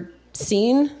ever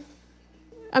seen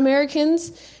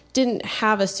Americans, didn't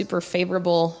have a super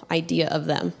favorable idea of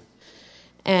them.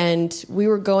 And we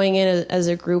were going in as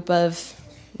a group of,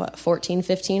 14,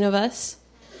 15 of us.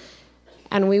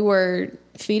 And we were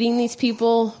feeding these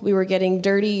people. We were getting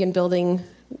dirty and building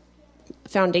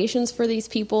foundations for these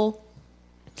people.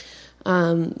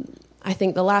 I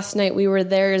think the last night we were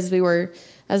there, as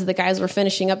the guys were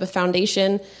finishing up a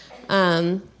foundation,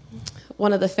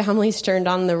 one of the families turned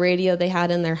on the radio they had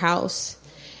in their house.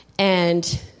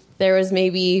 And there was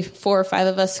maybe 4 or 5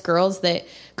 of us girls that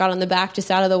got on the back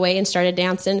just out of the way and started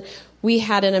dancing. We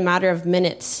had, in a matter of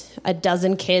minutes,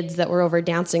 12 kids that were over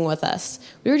dancing with us.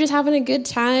 We were just having a good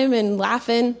time and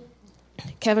laughing.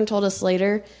 Kevin told us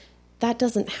later, that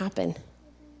doesn't happen.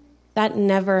 That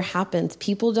never happens.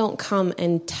 People don't come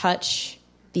and touch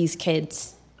these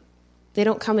kids. They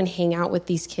don't come and hang out with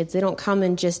these kids. They don't come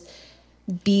and just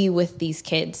be with these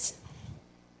kids.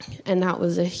 And that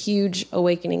was a huge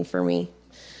awakening for me.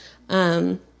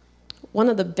 One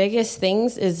of the biggest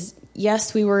things is,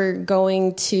 yes, we were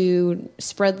going to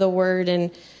spread the word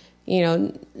and,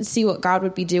 see what God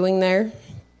would be doing there.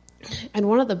 And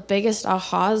one of the biggest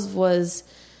ahas was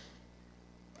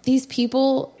these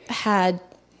people had,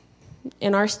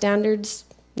 in our standards,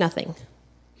 nothing.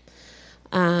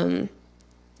 They're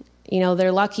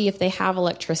lucky if they have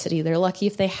electricity. They're lucky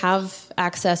if they have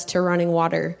access to running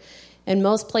water. In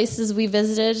most places we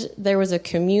visited, there was a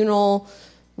communal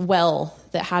well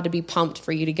that had to be pumped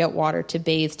for you to get water, to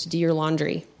bathe, to do your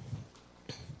laundry.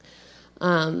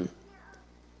 And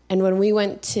when we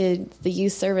went to the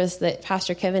youth service that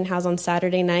Pastor Kevin has on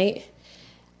Saturday night,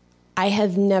 I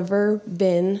have never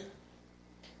been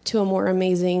to a more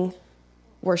amazing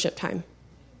worship time.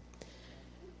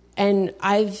 And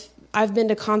I've been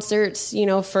to concerts,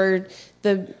 for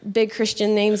the big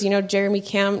Christian names, Jeremy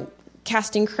Camp,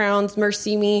 Casting Crowns,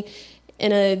 Mercy Me,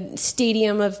 in a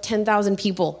stadium of 10,000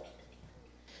 people.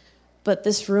 But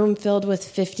this room filled with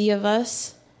 50 of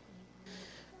us,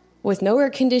 with no air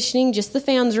conditioning, just the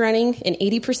fans running, and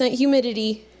 80%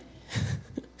 humidity.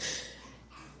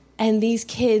 And these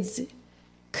kids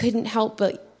couldn't help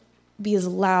but be as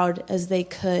loud as they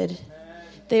could.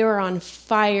 They were on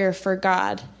fire for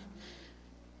God.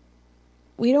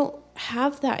 We don't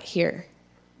have that here.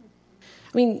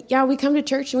 I mean, yeah, we come to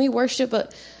church and we worship,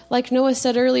 but like Noah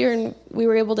said earlier, and we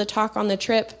were able to talk on the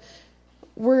trip,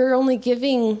 we're only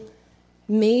giving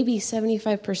maybe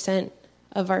 75%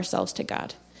 of ourselves to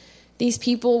God. These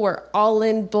people were all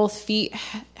in, both feet,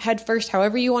 head first,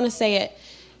 however you want to say it.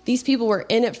 These people were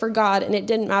in it for God, and it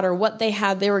didn't matter what they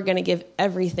had. They were going to give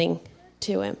everything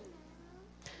to him.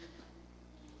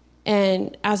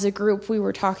 And as a group, we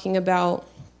were talking about,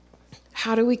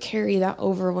 how do we carry that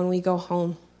over when we go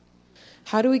home?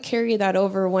 How do we carry that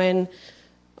over when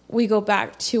we go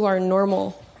back to our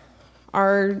normal,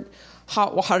 our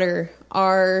hot water,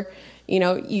 our,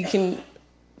 you can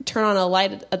turn on a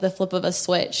light at the flip of a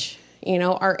switch,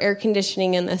 our air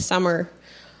conditioning in the summer.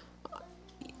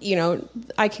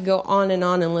 I could go on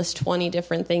and list 20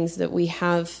 different things that we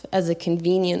have as a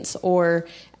convenience or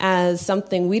as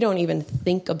something we don't even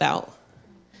think about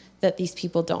that these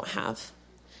people don't have.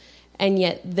 And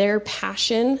yet their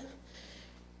passion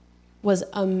was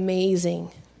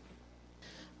amazing.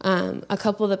 A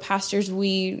couple of the pastors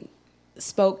we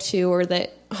spoke to or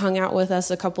that hung out with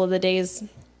us a couple of the days,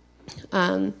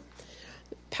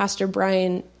 Pastor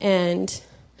Brian and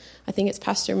I think it's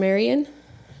Pastor Marion.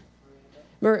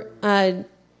 Marina,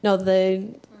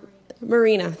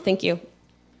 thank you.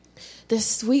 This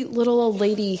sweet little old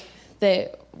lady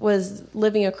that was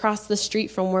living across the street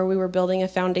from where we were building a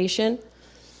foundation,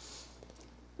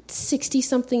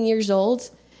 60-something years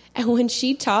old, and when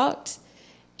she talked,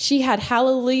 she had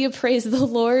hallelujah, praise the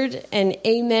Lord, and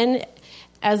amen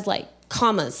as like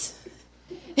commas.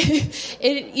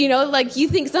 Like you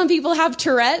think some people have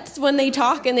Tourette's when they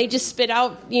talk and they just spit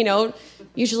out,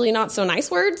 usually not so nice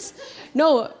words.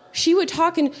 No, she would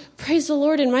talk and praise the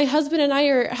Lord, and my husband and I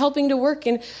are helping to work,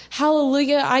 and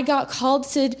hallelujah, I got called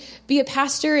to be a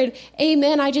pastor, and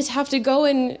amen, I just have to go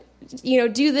and,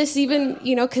 do this even,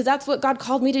 because that's what God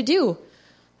called me to do.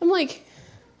 I'm like,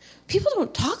 people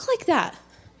don't talk like that.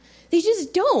 They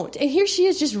just don't. And here she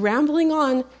is just rambling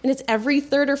on, and it's every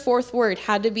third or fourth word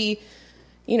had to be,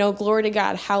 glory to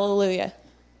God, hallelujah.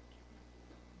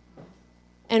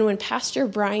 And when Pastor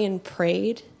Brian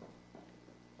prayed,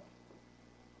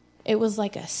 it was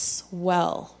like a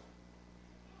swell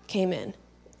came in.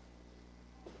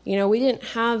 We didn't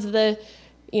have the,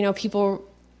 people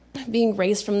being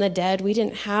raised from the dead. We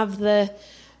didn't have the,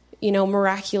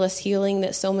 miraculous healing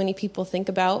that so many people think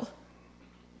about.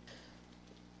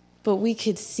 But we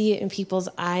could see it in people's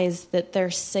eyes that their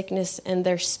sickness and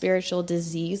their spiritual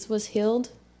disease was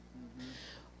healed.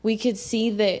 We could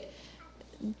see that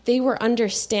they were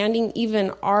understanding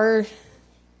even our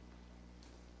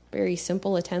very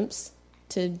simple attempts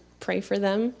to pray for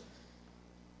them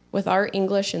with our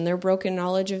English and their broken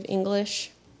knowledge of English.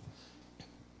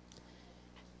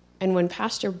 And when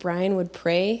Pastor Brian would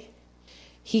pray,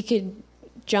 he could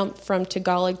jump from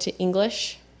Tagalog to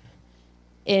English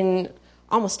in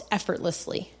almost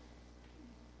effortlessly.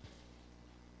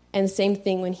 And same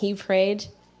thing when he prayed,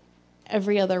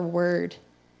 every other word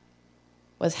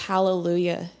was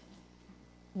hallelujah.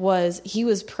 He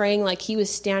was praying like he was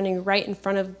standing right in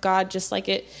front of God, just like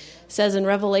it says in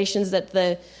Revelations that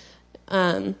the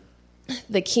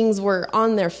kings were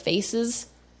on their faces,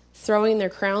 throwing their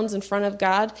crowns in front of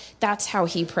God. That's how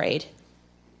he prayed.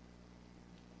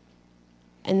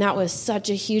 And that was such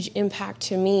a huge impact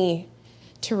to me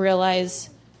to realize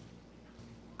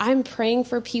I'm praying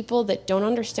for people that don't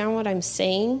understand what I'm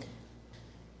saying,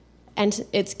 and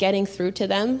it's getting through to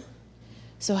them.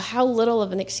 So how little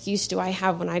of an excuse do I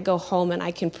have when I go home and I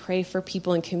can pray for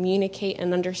people and communicate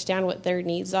and understand what their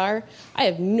needs are? I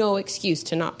have no excuse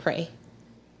to not pray.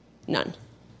 None.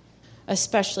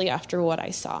 Especially after what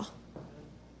I saw.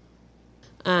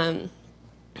 I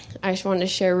just wanted to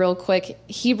share real quick.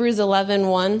 Hebrews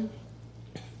 11:1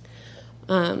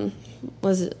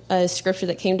 was a scripture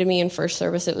that came to me in first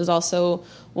service. It was also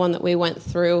one that we went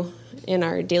through in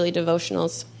our daily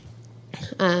devotionals.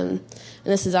 And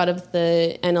this is out of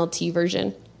the NLT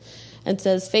version. It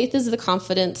says, faith is the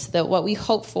confidence that what we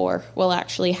hope for will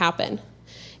actually happen.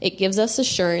 It gives us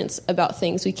assurance about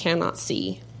things we cannot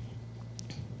see.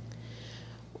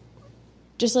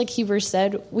 Just like Hebrews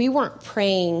said, we weren't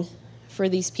praying for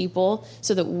these people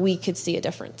so that we could see a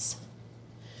difference.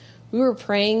 We were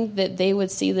praying that they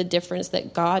would see the difference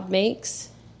that God makes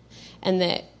and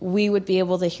that we would be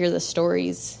able to hear the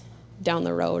stories down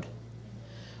the road.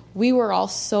 We were all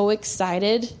so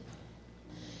excited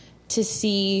to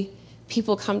see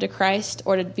people come to Christ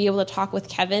or to be able to talk with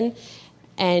Kevin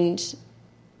and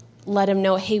let him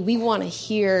know, hey, we want to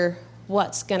hear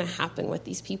what's going to happen with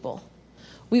these people.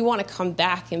 We want to come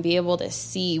back and be able to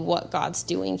see what God's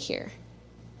doing here.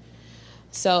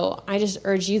 So I just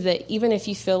urge you that even if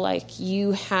you feel like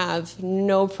you have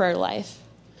no prayer life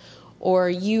or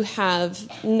you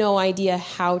have no idea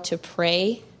how to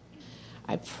pray,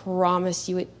 I promise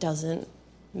you it doesn't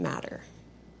matter.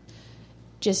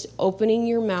 Just opening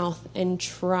your mouth and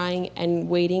trying and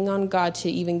waiting on God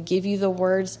to even give you the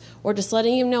words, or just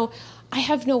letting him know, I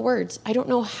have no words. I don't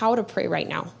know how to pray right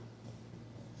now.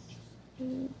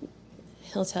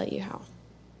 He'll tell you how.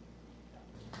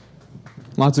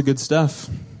 Lots of good stuff.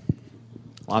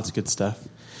 Lots of good stuff.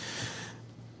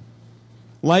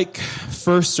 Like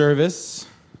first service,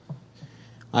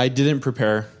 I didn't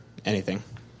prepare anything.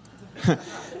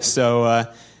 So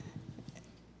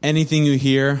anything you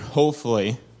hear,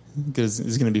 hopefully, because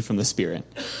is going to be from the Spirit.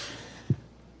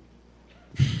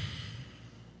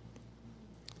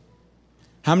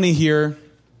 How many here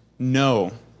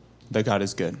know that God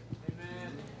is good?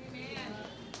 Amen.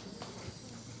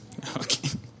 Okay.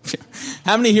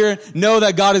 How many here know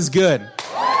that God is good?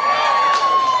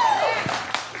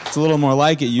 It's a little more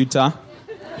like it, Utah.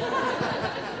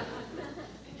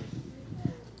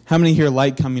 How many here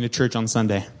like coming to church on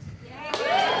Sunday?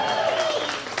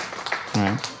 All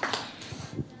right.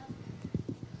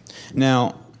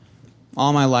 Now,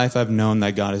 all my life I've known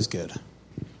that God is good.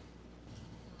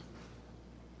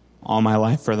 All my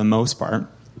life, for the most part,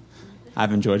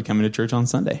 I've enjoyed coming to church on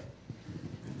Sunday.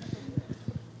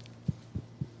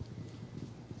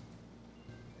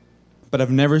 But I've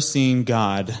never seen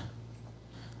God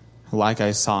like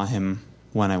I saw him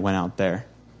when I went out there.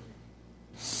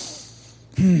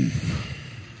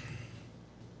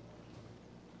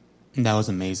 And that was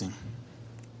amazing.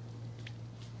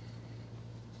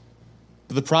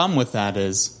 But the problem with that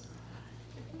is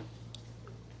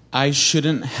I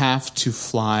shouldn't have to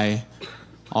fly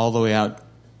all the way out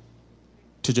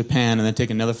to Japan and then take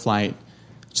another flight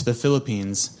to the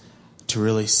Philippines to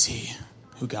really see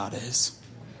who God is.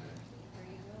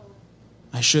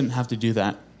 I shouldn't have to do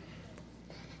that.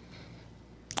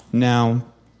 Now,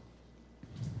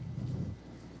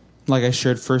 like I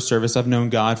shared first service, I've known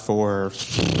God for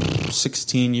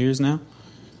 16 years now.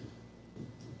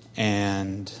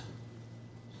 And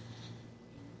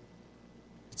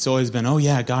it's always been, oh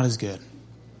yeah, God is good.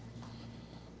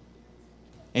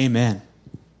 Amen.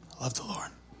 I love the Lord.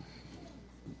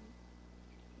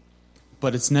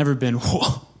 But it's never been,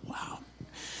 whoa, wow.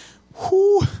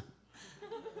 Whew.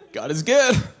 God is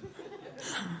good.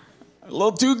 A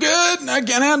little too good. I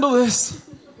can't handle this.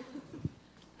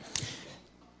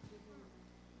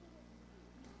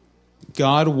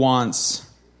 God wants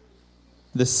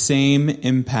the same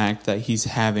impact that he's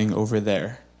having over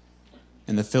there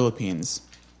in the Philippines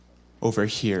over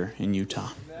here in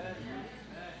Utah.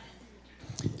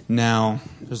 Now,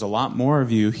 there's a lot more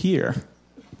of you here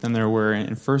than there were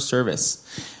in first service,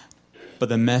 but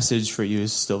the message for you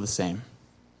is still the same.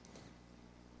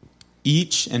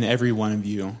 Each and every one of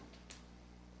you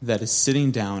that is sitting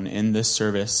down in this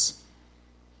service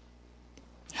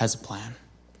has a plan.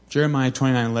 Jeremiah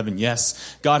 29:11,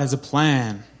 yes, God has a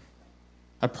plan,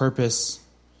 a purpose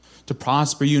to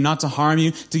prosper you, not to harm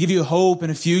you, to give you hope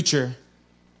and a future.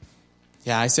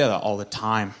 Yeah, I say that all the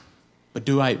time, but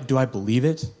do I believe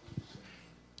it?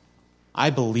 I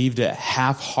believed it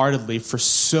half-heartedly for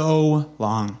so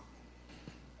long.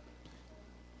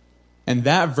 And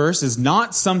that verse is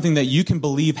not something that you can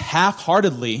believe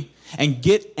half-heartedly and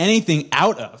get anything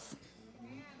out of.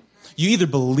 You either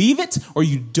believe it or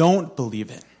you don't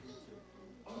believe it.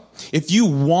 If you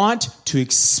want to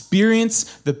experience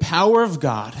the power of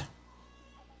God,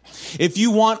 if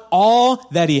you want all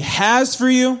that he has for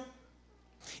you,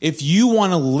 if you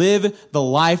want to live the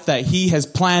life that he has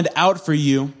planned out for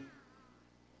you,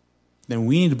 then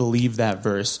we need to believe that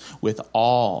verse with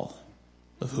all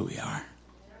of who we are.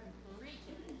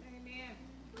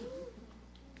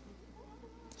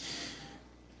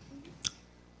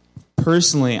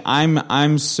 Personally,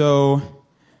 I'm so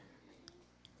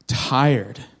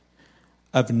tired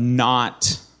of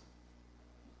not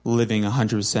living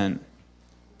 100%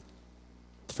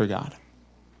 for God.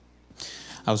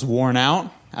 I was worn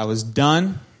out. I was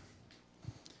done.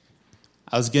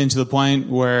 I was getting to the point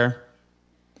where,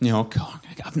 God,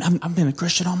 I've been a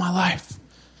Christian all my life.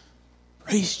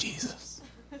 Praise Jesus.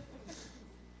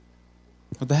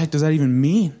 What the heck does that even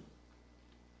mean?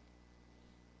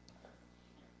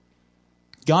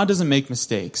 God doesn't make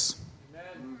mistakes.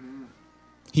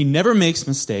 He never makes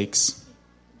mistakes.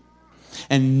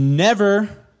 And never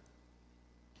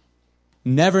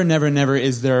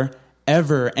is there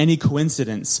ever any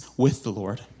coincidence with the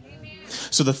Lord. Amen.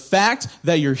 So the fact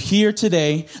that you're here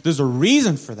today, there's a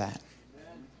reason for that.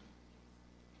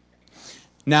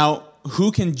 Now,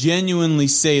 who can genuinely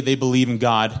say they believe in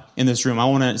God in this room? I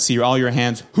want to see all your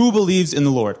hands. Who believes in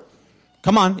the Lord?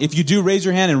 Come on, if you do, raise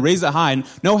your hand and raise it high.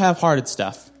 No half-hearted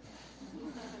stuff.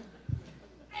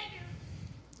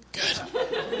 Good.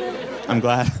 I'm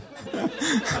glad.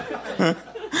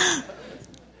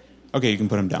 Okay, you can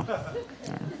put them down.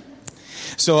 Right.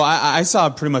 So I saw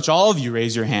pretty much all of you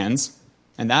raise your hands,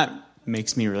 and that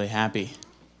makes me really happy.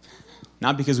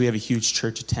 Not because we have a huge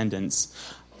church attendance,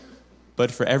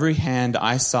 but for every hand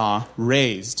I saw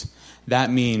raised, that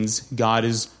means God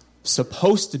is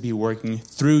supposed to be working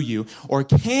through you, or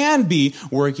can be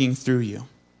working through you.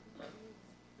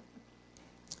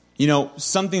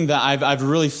 Something that I've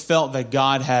really felt that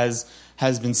God has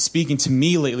been speaking to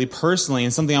me lately personally,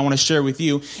 and something I want to share with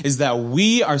you, is that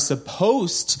we are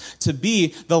supposed to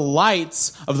be the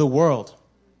lights of the world.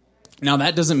 Now,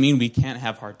 that doesn't mean we can't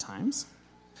have hard times.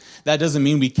 That doesn't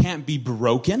mean we can't be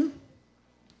broken.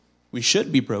 We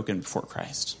should be broken before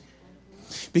Christ.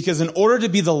 Because in order to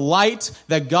be the light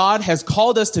that God has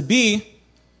called us to be,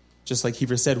 just like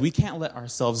Hebrews said, we can't let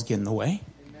ourselves get in the way.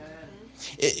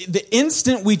 The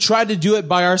instant we try to do it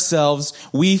by ourselves,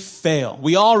 we fail.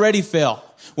 We already fail.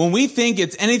 When we think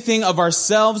it's anything of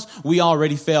ourselves, we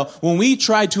already fail. When we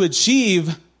try to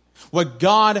achieve what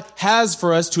God has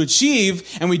for us to achieve,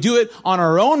 and we do it on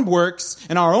our own works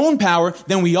and our own power,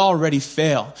 then we already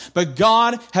fail. But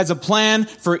God has a plan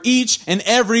for each and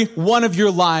every one of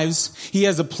your lives. He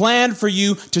has a plan for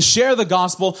you to share the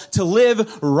gospel, to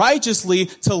live righteously,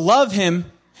 to love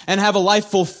him, and have a life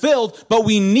fulfilled. But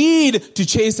we need to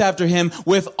chase after him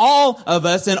with all of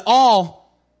us and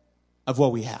all of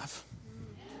what we have.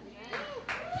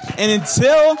 And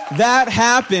until that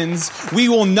happens, we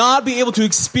will not be able to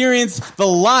experience the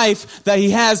life that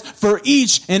he has for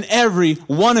each and every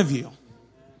one of you.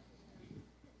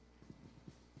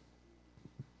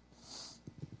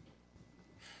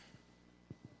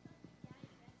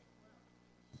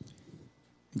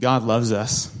 God loves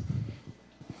us.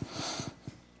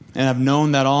 And I've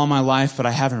known that all my life, but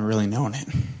I haven't really known it.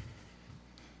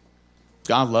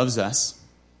 God loves us.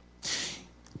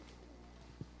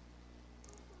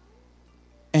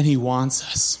 And he wants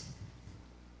us.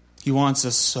 He wants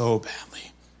us so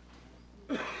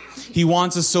badly. He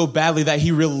wants us so badly that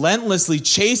he relentlessly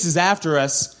chases after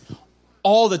us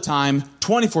all the time,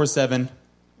 24/7.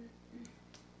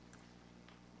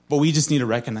 But we just need to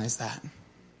recognize that.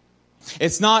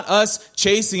 It's not us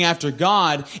chasing after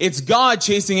God. It's God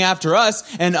chasing after us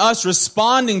and us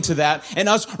responding to that and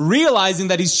us realizing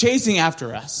that he's chasing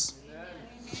after us.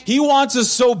 He wants us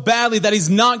so badly that he's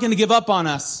not going to give up on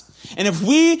us. And if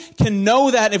we can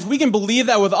know that, if we can believe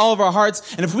that with all of our hearts,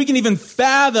 and if we can even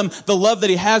fathom the love that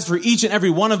he has for each and every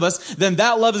one of us, then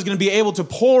that love is going to be able to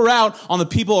pour out on the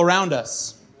people around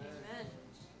us.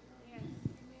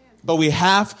 But we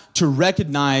have to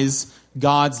recognize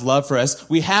God's love for us.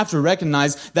 We have to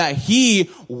recognize that he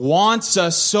wants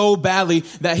us so badly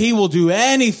that he will do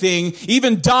anything,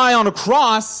 even die on a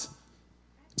cross,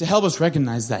 to help us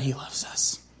recognize that he loves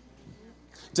us.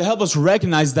 To help us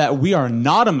recognize that we are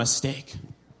not a mistake.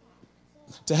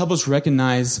 To help us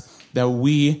recognize that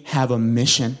we have a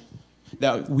mission.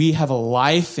 That we have a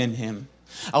life in him.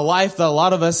 A life that a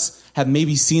lot of us have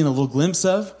maybe seen a little glimpse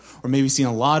of, or maybe seen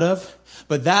a lot of.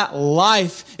 But that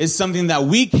life is something that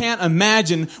we can't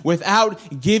imagine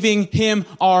without giving him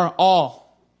our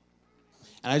all.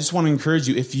 And I just want to encourage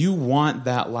you, if you want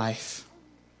that life,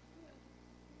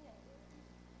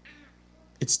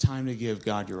 it's time to give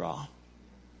God your all.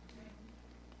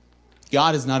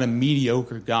 God is not a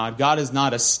mediocre God. God is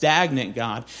not a stagnant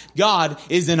God. God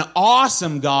is an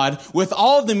awesome God with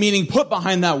all of the meaning put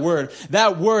behind that word.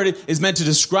 That word is meant to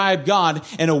describe God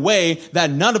in a way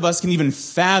that none of us can even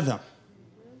fathom.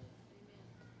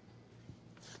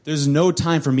 There's no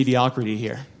time for mediocrity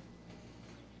here.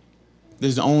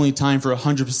 There's only time for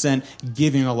 100%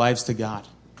 giving our lives to God.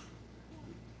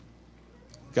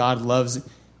 God loves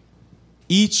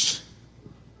each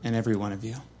and every one of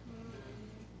you.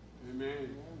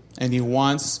 Amen. And he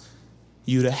wants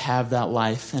you to have that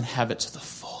life and have it to the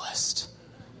fullest.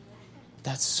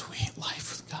 That sweet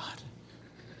life with God.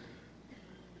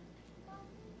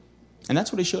 And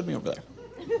that's what he showed me over there.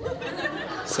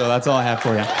 So that's all I have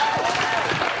for you.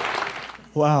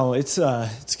 Wow, it's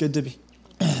good to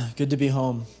be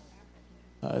home.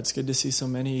 It's good to see so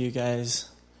many of you guys.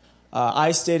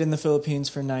 I stayed in the Philippines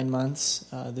for 9 months.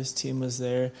 This team was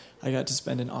there. I got to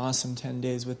spend an awesome 10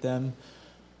 days with them.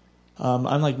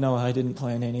 I'm like Noah, I didn't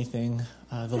plan anything.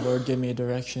 The Lord gave me a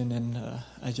direction, and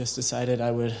I just decided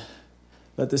I would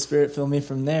let the Spirit fill me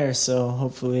from there. So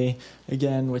hopefully,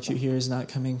 again, what you hear is not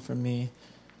coming from me.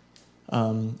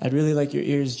 I'd really like your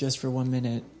ears just for 1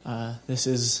 minute. This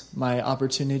is my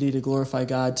opportunity to glorify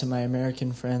God to my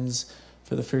American friends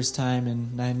for the first time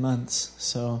in 9 months.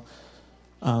 So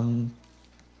I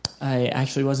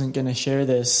actually wasn't going to share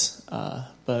this,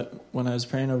 but when I was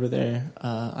praying over there,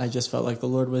 I just felt like the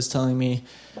Lord was telling me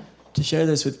to share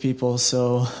this with people.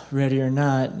 So ready or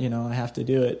not, I have to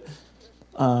do it.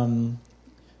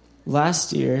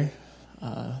 Last year,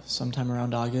 sometime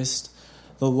around August,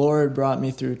 the Lord brought me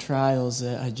through trials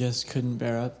that I just couldn't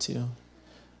bear up to.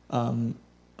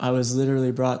 I was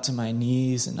literally brought to my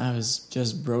knees, and I was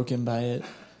just broken by it.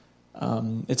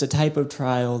 It's a type of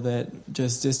trial that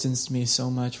just distanced me so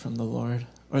much from the Lord,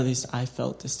 or at least I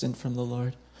felt distant from the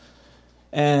Lord.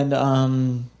 And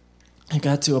I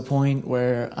got to a point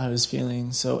where I was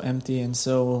feeling so empty and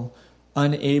so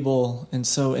unable and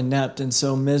so inept and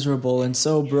so miserable and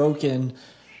so broken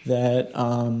that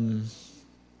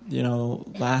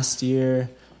last year,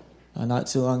 not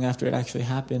too long after it actually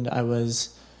happened, I was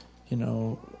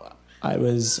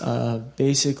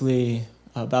basically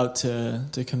about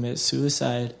to commit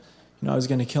suicide. I was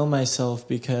going to kill myself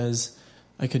because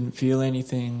I couldn't feel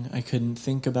anything. I couldn't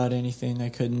think about anything.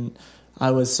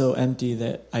 I was so empty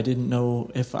that I didn't know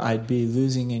if I'd be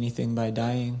losing anything by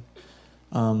dying.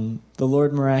 The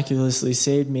Lord miraculously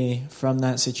saved me from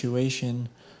that situation,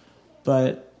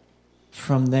 but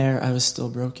from there, I was still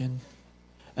broken.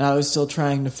 And I was still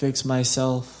trying to fix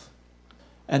myself.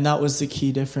 And that was the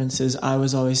key difference, is I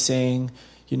was always saying,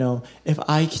 if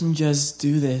I can just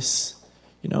do this,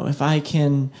 if I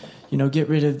can, get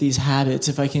rid of these habits,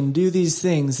 if I can do these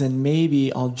things, then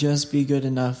maybe I'll just be good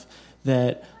enough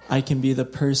that I can be the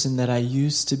person that I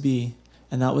used to be.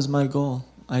 And that was my goal.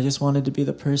 I just wanted to be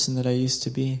the person that I used to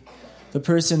be, the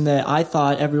person that I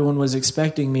thought everyone was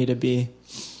expecting me to be.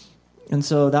 And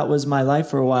so that was my life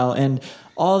for a while. And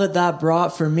all that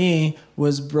brought for me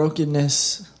was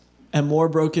brokenness and more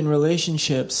broken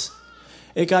relationships.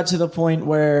 It got to the point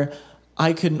where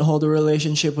I couldn't hold a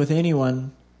relationship with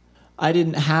anyone. I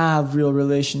didn't have real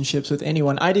relationships with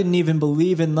anyone. I didn't even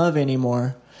believe in love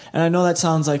anymore. And I know that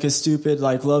sounds like a stupid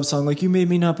love song, like, you made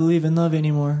me not believe in love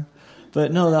anymore.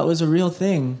 But no, that was a real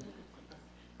thing.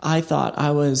 I thought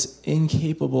I was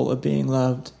incapable of being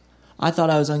loved. I thought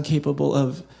I was incapable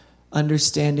of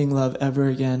understanding love ever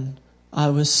again. I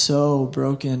was so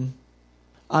broken.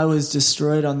 I was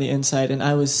destroyed on the inside, and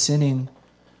I was sinning.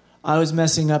 I was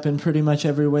messing up in pretty much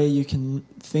every way you can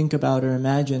think about or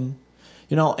imagine.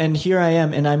 And here I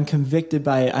am, and I'm convicted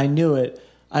by it. I knew it.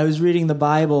 I was reading the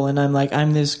Bible, and I'm like,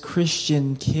 I'm this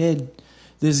Christian kid,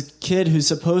 this kid who's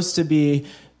supposed to be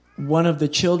one of the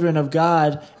children of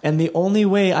God, and the only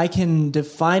way I can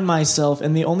define myself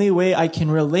and the only way I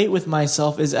can relate with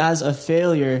myself is as a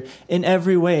failure in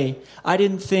every way. I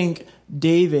didn't think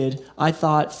David. I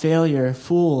thought failure,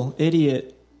 fool,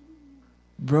 idiot,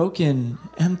 broken,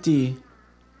 empty.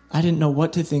 I didn't know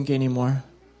what to think anymore.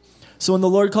 So when the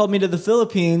Lord called me to the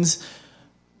Philippines,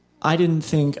 I didn't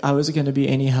think I was going to be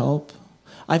any help.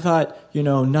 I thought,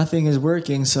 nothing is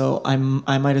working, so I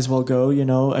might as well go.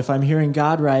 If I'm hearing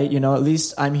God right, at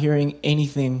least I'm hearing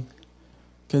anything.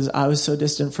 Because I was so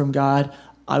distant from God,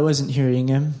 I wasn't hearing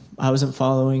him. I wasn't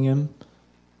following him.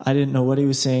 I didn't know what he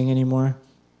was saying anymore.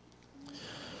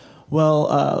 Well,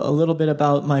 a little bit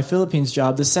about my Philippines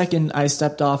job. The second I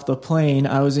stepped off the plane,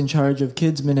 I was in charge of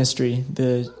kids ministry,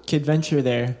 the kid venture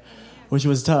there, which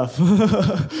was tough,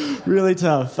 really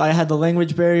tough. I had the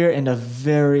language barrier and a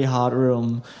very hot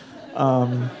room.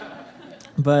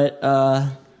 But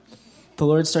the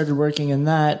Lord started working in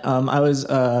that. I was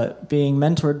being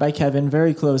mentored by Kevin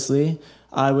very closely.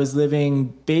 I was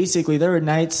living, basically, there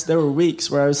were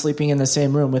weeks where I was sleeping in the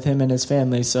same room with him and his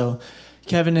family. So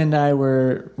Kevin and I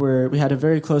we had a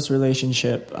very close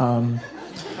relationship,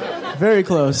 very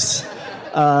close.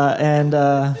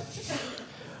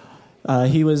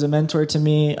 He was a mentor to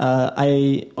me.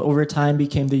 I, over time,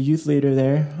 became the youth leader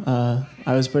there.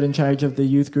 I was put in charge of the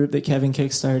youth group that Kevin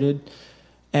kickstarted.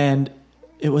 And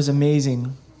it was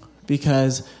amazing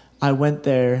because I went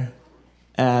there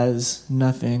as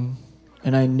nothing,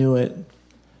 and I knew it.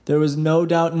 There was no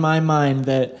doubt in my mind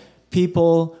that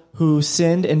people who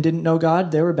sinned and didn't know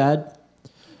God, they were bad.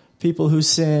 People who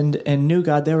sinned and knew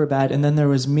God, they were bad. And then there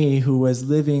was me who was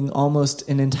living almost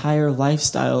an entire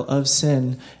lifestyle of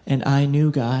sin, and I knew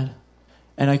God,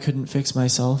 and I couldn't fix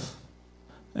myself.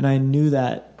 And I knew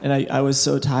that, and I was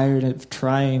so tired of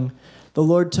trying. The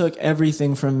Lord took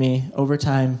everything from me over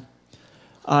time.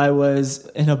 I was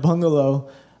in a bungalow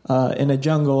in a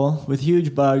jungle with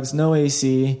huge bugs, no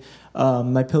AC.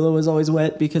 My pillow was always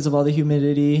wet because of all the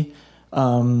humidity.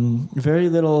 Very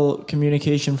little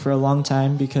communication for a long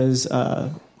time because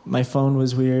my phone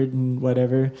was weird and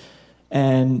whatever.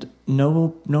 And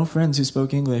no friends who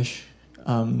spoke English.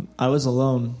 I was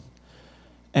alone.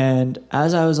 And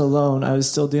as I was alone, I was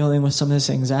still dealing with some of this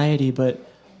anxiety, but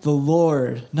the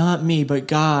Lord, not me, but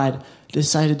God,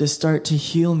 decided to start to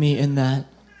heal me in that.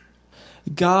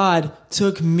 God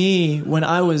took me when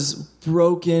I was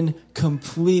broken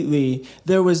completely.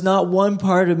 There was not one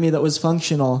part of me that was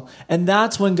functional. And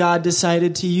that's when God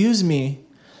decided to use me.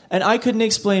 And I couldn't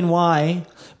explain why,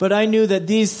 but I knew that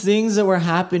these things that were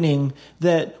happening,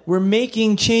 that were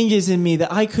making changes in me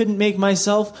that I couldn't make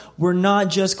myself, were not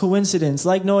just coincidence.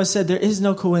 Like Noah said, there is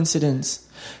no coincidence.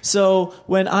 So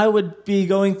when I would be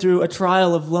going through a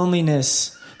trial of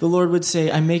loneliness, the Lord would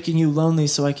say, I'm making you lonely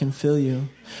so I can fill you.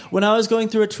 When I was going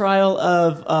through a trial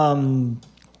of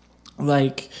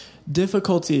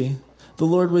difficulty, the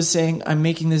Lord was saying, I'm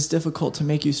making this difficult to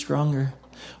make you stronger.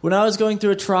 When I was going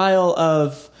through a trial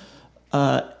of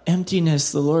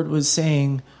emptiness, the Lord was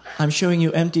saying, I'm showing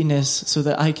you emptiness so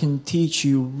that I can teach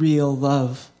you real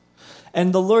love.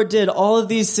 And the Lord did all of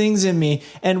these things in me.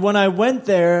 And when I went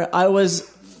there, I was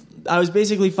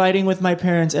basically fighting with my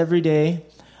parents every day.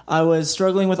 I was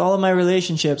struggling with all of my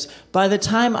relationships. By the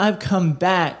time I've come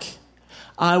back,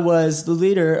 I was the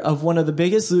leader of one of the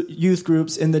biggest youth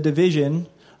groups in the division.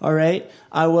 All right,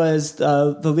 I was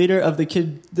the leader of the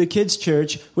kids'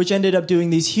 church, which ended up doing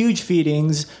these huge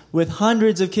feedings with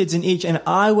hundreds of kids in each, and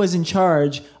I was in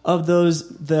charge of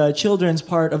the children's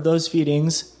part of those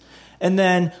feedings. And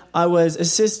then I was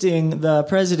assisting the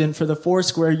president for the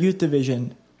Foursquare Youth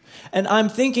Division. And I'm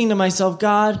thinking to myself,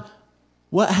 God,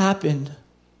 what happened?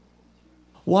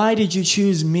 Why did you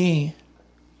choose me?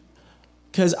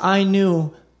 Because I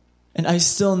knew And I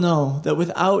still know that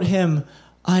without him,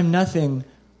 I'm nothing.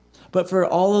 But for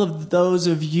all of those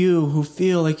of you who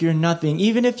feel like you're nothing,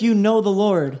 even if you know the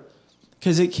Lord,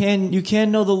 because you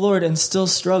can know the Lord and still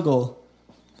struggle,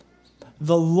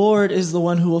 the Lord is the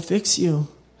one who will fix you.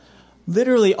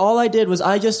 Literally, all I did was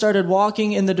I just started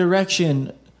walking in the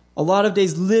direction, a lot of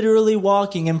days literally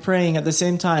walking and praying at the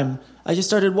same time. I just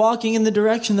started walking in the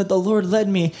direction that the Lord led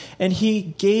me, and he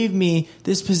gave me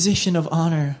this position of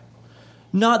honor.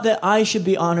 Not that I should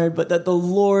be honored, but that the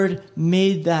Lord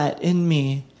made that in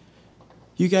me.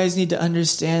 You guys need to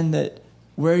understand that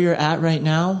where you're at right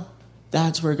now,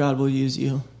 that's where God will use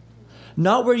you.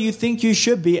 Not where you think you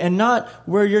should be, and not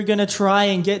where you're going to try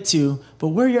and get to, but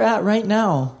where you're at right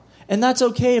now. And that's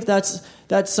okay if that's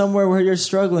somewhere where you're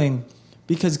struggling,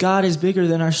 because God is bigger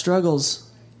than our struggles.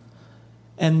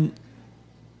 And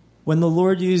when the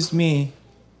Lord used me,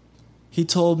 he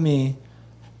told me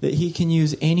that he can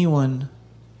use anyone.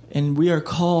 And we are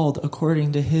called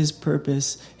according to his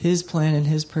purpose, his plan and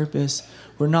his purpose.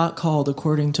 We're not called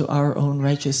according to our own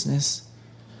righteousness,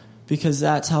 because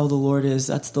that's how the Lord is.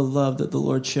 That's the love that the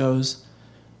Lord shows.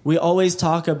 We always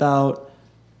talk about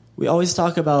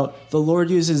the Lord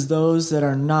uses those that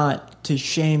are not to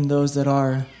shame those that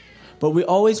are. But we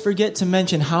always forget to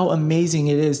mention how amazing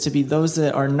it is to be those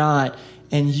that are not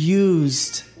and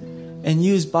used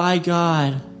by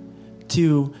God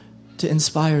to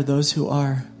inspire those who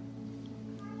are.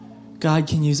 God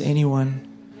can use anyone.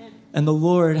 And the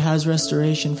Lord has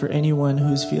restoration for anyone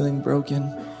who's feeling broken.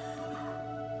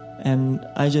 And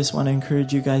I just want to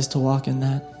encourage you guys to walk in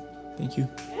that. Thank you.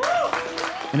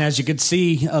 And as you could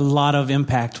see, a lot of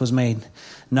impact was made,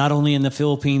 not only in the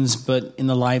Philippines, but in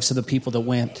the lives of the people that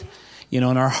went.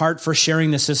 And our heart for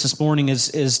sharing this morning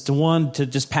is to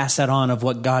just pass that on of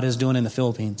what God is doing in the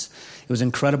Philippines. It was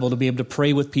incredible to be able to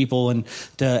pray with people and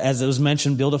to, as it was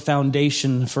mentioned, build a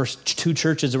foundation for 2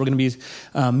 churches that were going to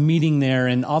be meeting there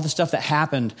and all the stuff that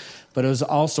happened. But it was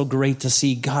also great to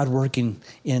see God working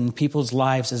in people's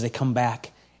lives as they come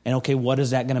back. And okay, what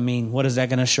is that going to mean? What is that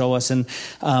going to show us? And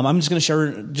I'm just going to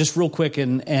share just real quick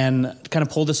and kind of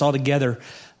pull this all together.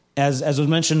 As was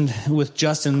mentioned with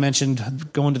Justin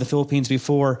mentioned going to the Philippines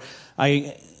before,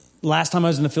 last time I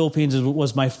was in the Philippines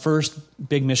was my first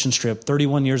big mission trip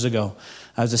 31 years ago.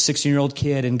 I was a 16-year-old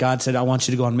kid, and God said, I want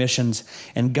you to go on missions.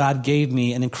 And God gave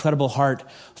me an incredible heart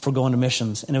for going to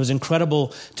missions. And it was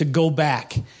incredible to go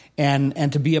back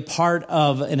and to be a part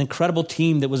of an incredible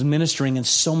team that was ministering in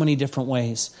so many different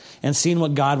ways and seeing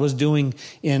what God was doing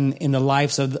in the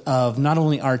lives of not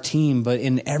only our team, but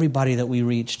in everybody that we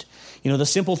reached. The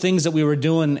simple things that we were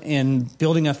doing in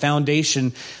building a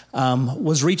foundation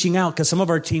was reaching out, because some of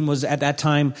our team was at that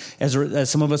time, as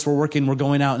some of us were working, we're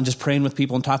going out and just praying with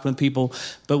people and talking with people.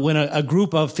 But when a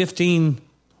group of 15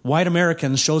 white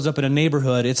Americans shows up in a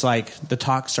neighborhood, it's like the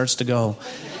talk starts to go.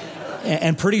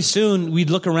 And pretty soon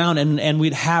we'd look around and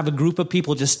we'd have a group of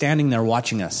people just standing there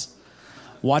watching us,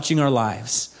 watching our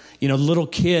lives. Little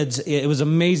kids, it was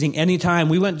amazing. Anytime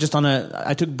we went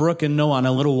I took Brooke and Noah on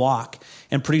a little walk,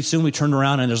 and pretty soon we turned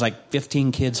around and there's like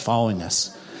 15 kids following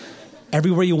us.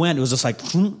 Everywhere you went, it was just like,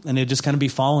 and it'd just kind of be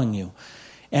following you.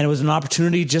 And it was an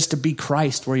opportunity just to be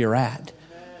Christ where you're at.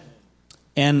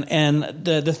 And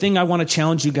the thing I want to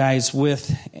challenge you guys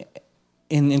with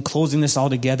in closing this all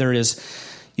together is,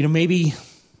 maybe,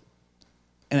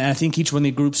 and I think each one of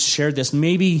the groups shared this,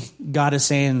 maybe God is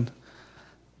saying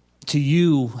to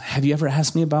you, have you ever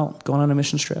asked me about going on a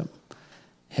mission trip?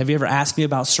 Have you ever asked me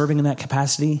about serving in that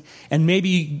capacity? And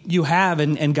maybe you have,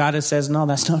 and God says, no,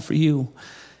 that's not for you.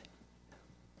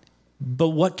 But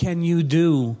what can you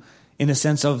do in the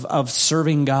sense of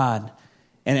serving God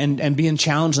and being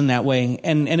challenged in that way?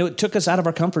 And it took us out of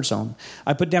our comfort zone.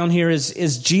 I put down here,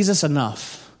 is Jesus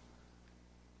enough?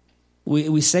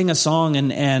 We sang a song,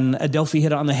 and Adelphi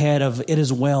hit it on the head of, it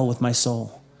is well with my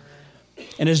soul.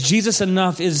 And is Jesus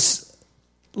enough? Is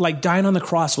like dying on the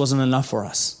cross wasn't enough for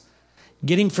us.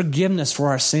 Getting forgiveness for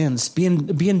our sins,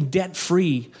 being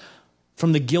debt-free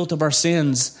from the guilt of our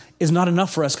sins is not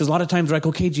enough for us, because a lot of times we're like,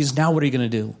 okay, Jesus, now what are you going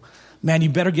to do? Man, you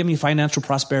better give me financial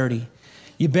prosperity.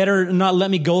 You better not let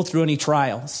me go through any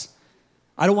trials.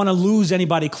 I don't want to lose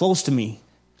anybody close to me,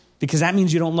 because that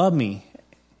means you don't love me.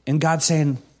 And God's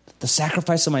saying, the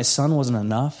sacrifice of my son wasn't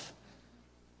enough.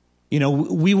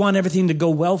 We want everything to go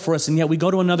well for us, and yet we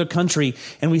go to another country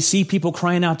and we see people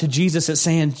crying out to Jesus and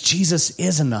saying, Jesus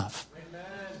is enough.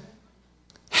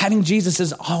 Having Jesus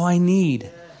is all I need,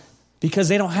 because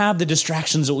they don't have the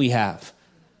distractions that we have.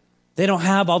 They don't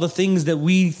have all the things that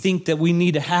we think that we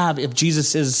need to have if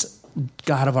Jesus is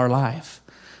God of our life.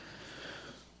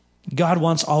 God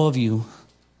wants all of you.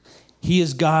 He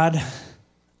is God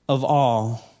of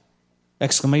all,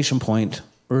 Exclamation point.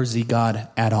 Or is he God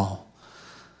at all?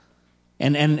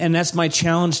 And that's my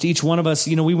challenge to each one of us.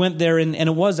 You know, we went there and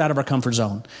it was out of our comfort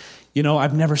zone. You know,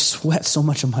 I've never sweat so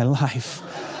much in my life.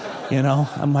 You know,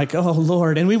 I'm like, oh,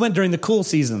 Lord. And we went during the cool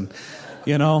season,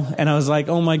 you know, and I was like,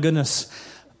 oh, my goodness,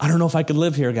 I don't know if I could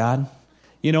live here, God.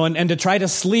 You know, and to try to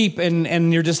sleep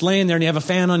and you're just laying there and you have a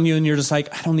fan on you and you're just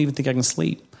like, I don't even think I can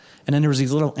sleep. And then there was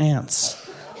these little ants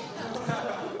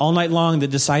all night long that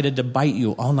decided to bite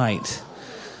you all night.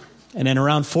 And then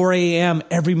around 4 a.m.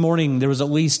 every morning, there was at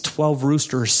least 12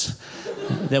 roosters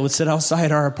that would sit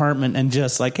outside our apartment and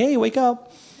just like, hey, wake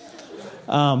up.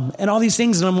 And all these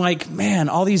things. And I'm like, man,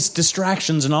 all these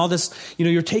distractions and all this, you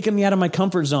know, you're taking me out of my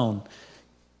comfort zone.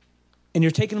 And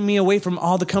you're taking me away from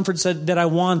all the comforts that I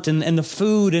want and the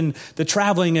food and the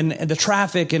traveling and the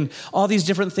traffic and all these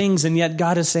different things. And yet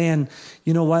God is saying,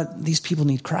 you know what? These people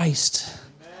need Christ.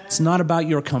 Amen. It's not about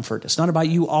your comfort. It's not about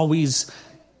you always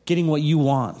getting what you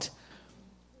want.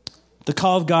 The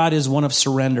call of God is one of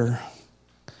surrender.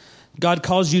 God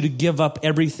calls you to give up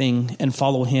everything and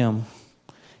follow him.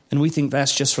 And we think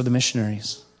that's just for the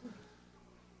missionaries.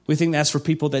 We think that's for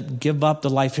people that give up the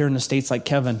life here in the States like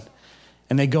Kevin.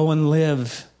 And they go and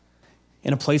live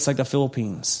in a place like the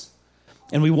Philippines.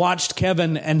 And we watched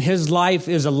Kevin, and his life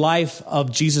is a life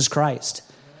of Jesus Christ.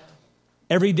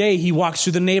 Every day he walks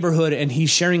through the neighborhood and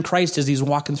he's sharing Christ as he's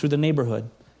walking through the neighborhood.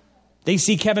 They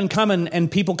see Kevin coming and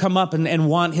people come up and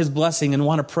want his blessing and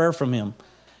want a prayer from him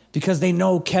because they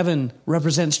know Kevin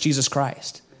represents Jesus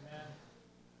Christ. Amen.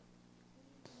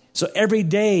 So every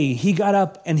day he got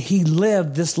up and he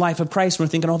lived this life of Christ. We're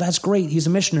thinking, oh, that's great. He's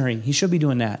a missionary. He should be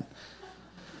doing that.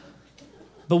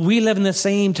 But we live in the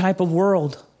same type of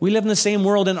world. We live in the same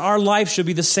world and our life should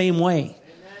be the same way. Amen.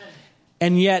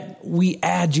 And yet we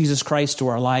add Jesus Christ to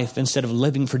our life instead of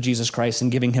living for Jesus Christ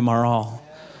and giving him our all.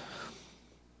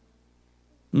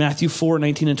 Matthew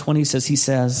 4:19 and 20 says, he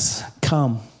says,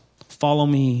 come, follow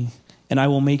me, and I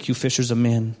will make you fishers of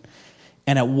men.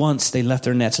 And at once they left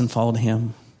their nets and followed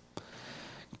him.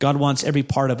 God wants every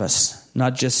part of us,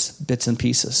 not just bits and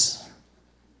pieces.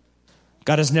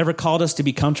 God has never called us to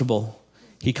be comfortable.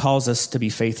 He calls us to be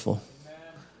faithful.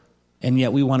 And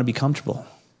yet we want to be comfortable.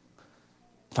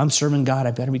 If I'm serving God,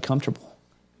 I better be comfortable.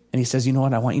 And he says, you know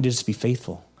what? I want you to just be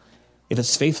faithful. If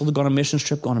it's faithful to go on a mission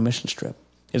trip, go on a mission trip.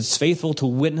 If it's faithful to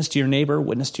witness to your neighbor,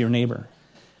 witness to your neighbor.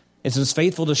 If it's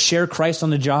faithful to share Christ on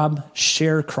the job,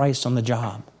 share Christ on the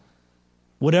job.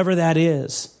 Whatever that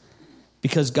is,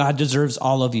 because God deserves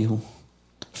all of you.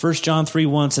 1 John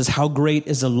 3:1 says, how great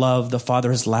is the love the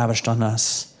Father has lavished on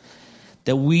us,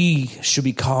 that we should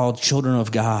be called children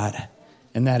of God.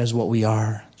 And that is what we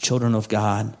are, children of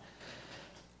God.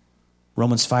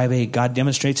 Romans 5:8, God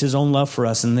demonstrates his own love for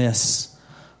us in this.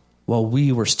 While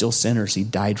we were still sinners, he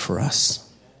died for us.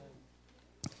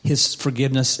 His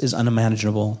forgiveness is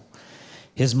unimaginable.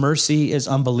 His mercy is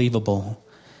unbelievable.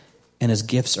 And his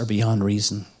gifts are beyond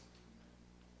reason.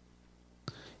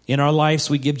 In our lives,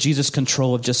 we give Jesus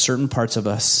control of just certain parts of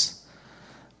us.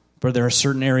 But there are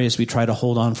certain areas we try to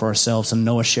hold on for ourselves, and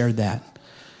Noah shared that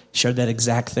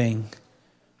exact thing.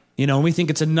 You know, we think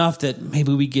it's enough that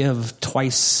maybe we give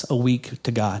twice a week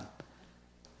to God.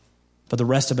 But the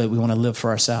rest of it, we want to live for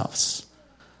ourselves.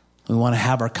 We want to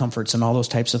have our comforts and all those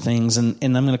types of things. And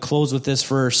I'm going to close with this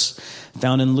verse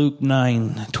found in Luke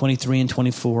 9:23 and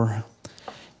 24,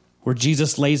 where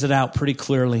Jesus lays it out pretty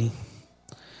clearly.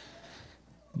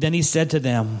 Then he said to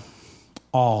them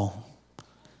all,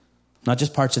 not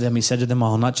just parts of them, he said to them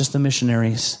all, not just the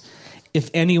missionaries, if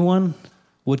anyone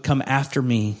would come after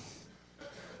me,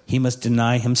 he must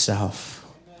deny himself,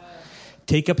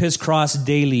 take up his cross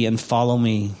daily and follow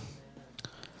me.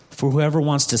 For whoever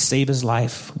wants to save his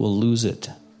life will lose it.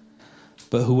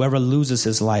 But whoever loses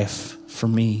his life for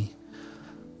me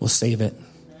will save it.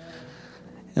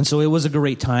 And so it was a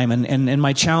great time. And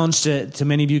my challenge to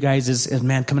many of you guys is,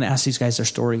 man, come and ask these guys their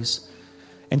stories.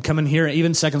 And come and hear,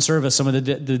 even second service, some of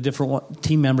the different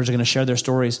team members are going to share their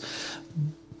stories.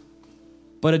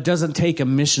 But it doesn't take a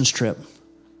missions trip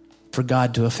for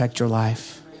God to affect your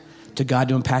life, to God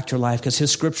to impact your life. Because his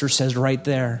scripture says right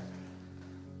there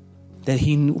that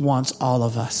he wants all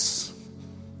of us.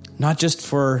 Not just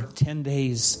for 10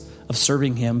 days of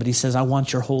serving him, but he says, I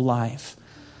want your whole life.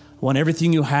 I want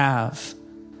everything you have.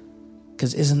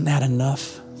 Because isn't that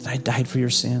enough that I died for your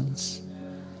sins?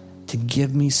 To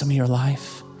give me some of your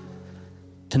life?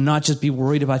 To not just be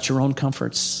worried about your own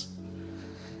comforts?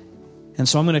 And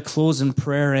so I'm going to close in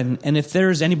prayer. And if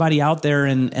there's anybody out there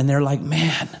and they're like,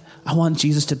 man, I want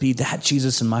Jesus to be that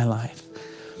Jesus in my life.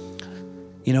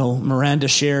 You know, Miranda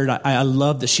shared, I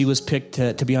love that she was picked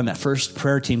to be on that first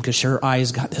prayer team because her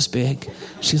eyes got this big.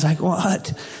 She's like,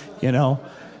 what? you know?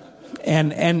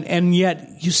 And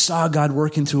yet you saw God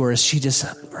working through her as she just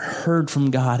heard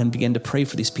from God and began to pray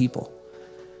for these people.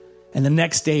 And the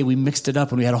next day we mixed it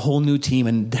up and we had a whole new team,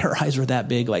 and their eyes were that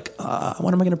big, like,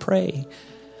 what am I going to pray?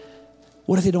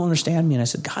 What if they don't understand me? And I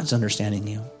said, God's understanding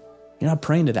you. You're not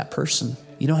praying to that person.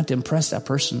 You don't have to impress that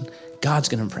person. God's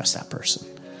going to impress that person.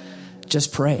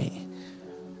 Just pray.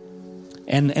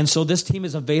 And so this team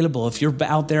is available. If you're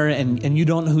out there and you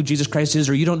don't know who Jesus Christ is,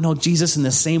 or you don't know Jesus in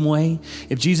the same way,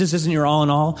 if Jesus isn't your all in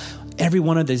all, every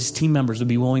one of these team members would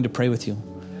be willing to pray with you.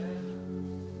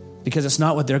 Because it's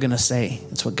not what they're going to say.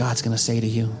 It's what God's going to say to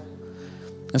you.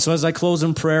 And so as I close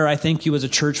in prayer, I thank you as a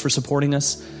church for supporting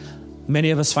us.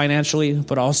 Many of us financially,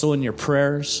 but also in your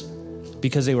prayers,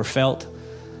 because they were felt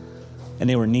and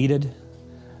they were needed.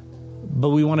 But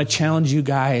we want to challenge you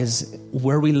guys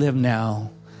where we live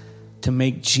now to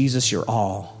make Jesus your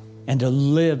all, and to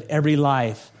live every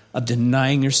life of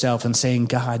denying yourself and saying,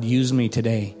 God, use me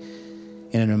today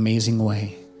in an amazing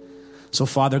way. So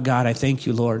Father God, I thank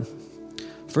you, Lord.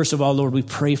 First of all, Lord, we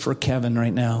pray for Kevin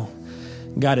right now.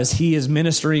 God, as he is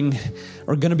ministering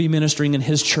or going to be ministering in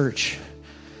his church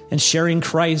and sharing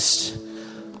Christ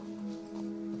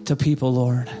to people,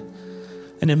 Lord.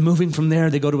 And then moving from there,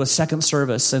 they go to a second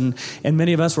service. And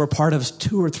many of us were a part of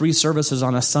 2 or 3 services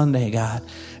on a Sunday, God.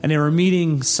 And they were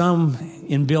meeting some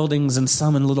in buildings and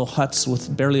some in little huts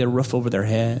with barely a roof over their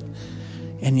head.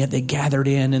 And yet they gathered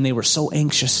in and they were so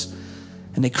anxious.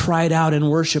 And they cried out in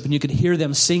worship, and you could hear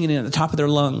them singing at the top of their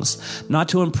lungs, not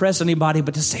to impress anybody,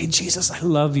 but to say, Jesus, I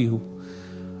love you.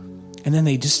 And then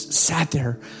they just sat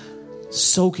there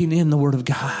soaking in the word of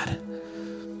God.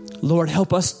 Lord,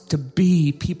 help us to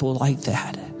be people like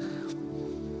that.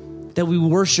 That we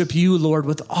worship you, Lord,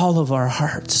 with all of our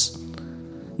hearts.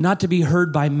 Not to be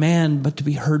heard by man, but to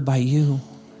be heard by you.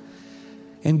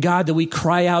 And God, that we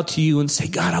cry out to you and say,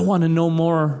 God, I want to know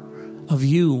more of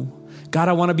you. God,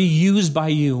 I want to be used by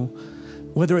you.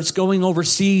 Whether it's going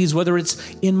overseas, whether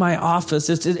it's in my office,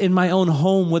 it's in my own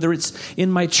home, whether it's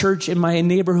in my church, in my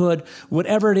neighborhood,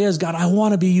 whatever it is, God, I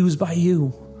want to be used by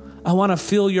you. I want to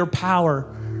feel your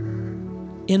power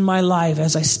in my life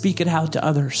as I speak it out to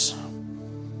others.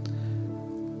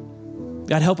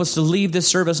 God, help us to leave this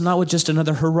service not with just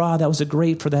another hurrah, that was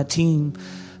great for that team,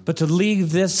 but to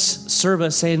leave this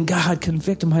service saying, God,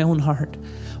 convict my own heart.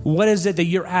 What is it that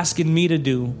you're asking me to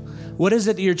do? What is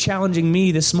it that you're challenging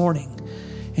me this morning?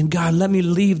 And God, let me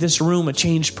leave this room a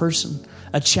changed person,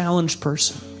 a challenged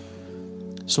person.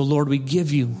 So Lord, we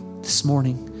give you this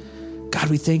morning. God,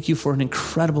 we thank you for an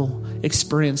incredible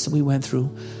experience that we went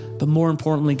through. But more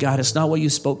importantly, God, it's not what you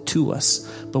spoke to us,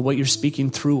 but what you're speaking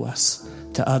through us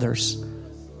to others.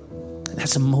 And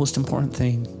that's the most important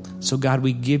thing. So God,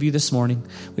 we give you this morning.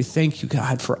 We thank you,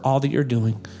 God, for all that you're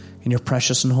doing in your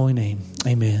precious and holy name.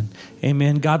 Amen.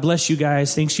 Amen. God bless you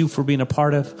guys. Thanks you for being a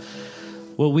part of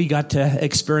what we got to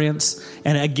experience.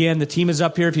 And again, the team is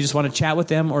up here. If you just want to chat with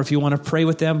them or if you want to pray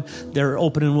with them, they're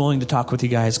open and willing to talk with you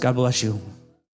guys. God bless you.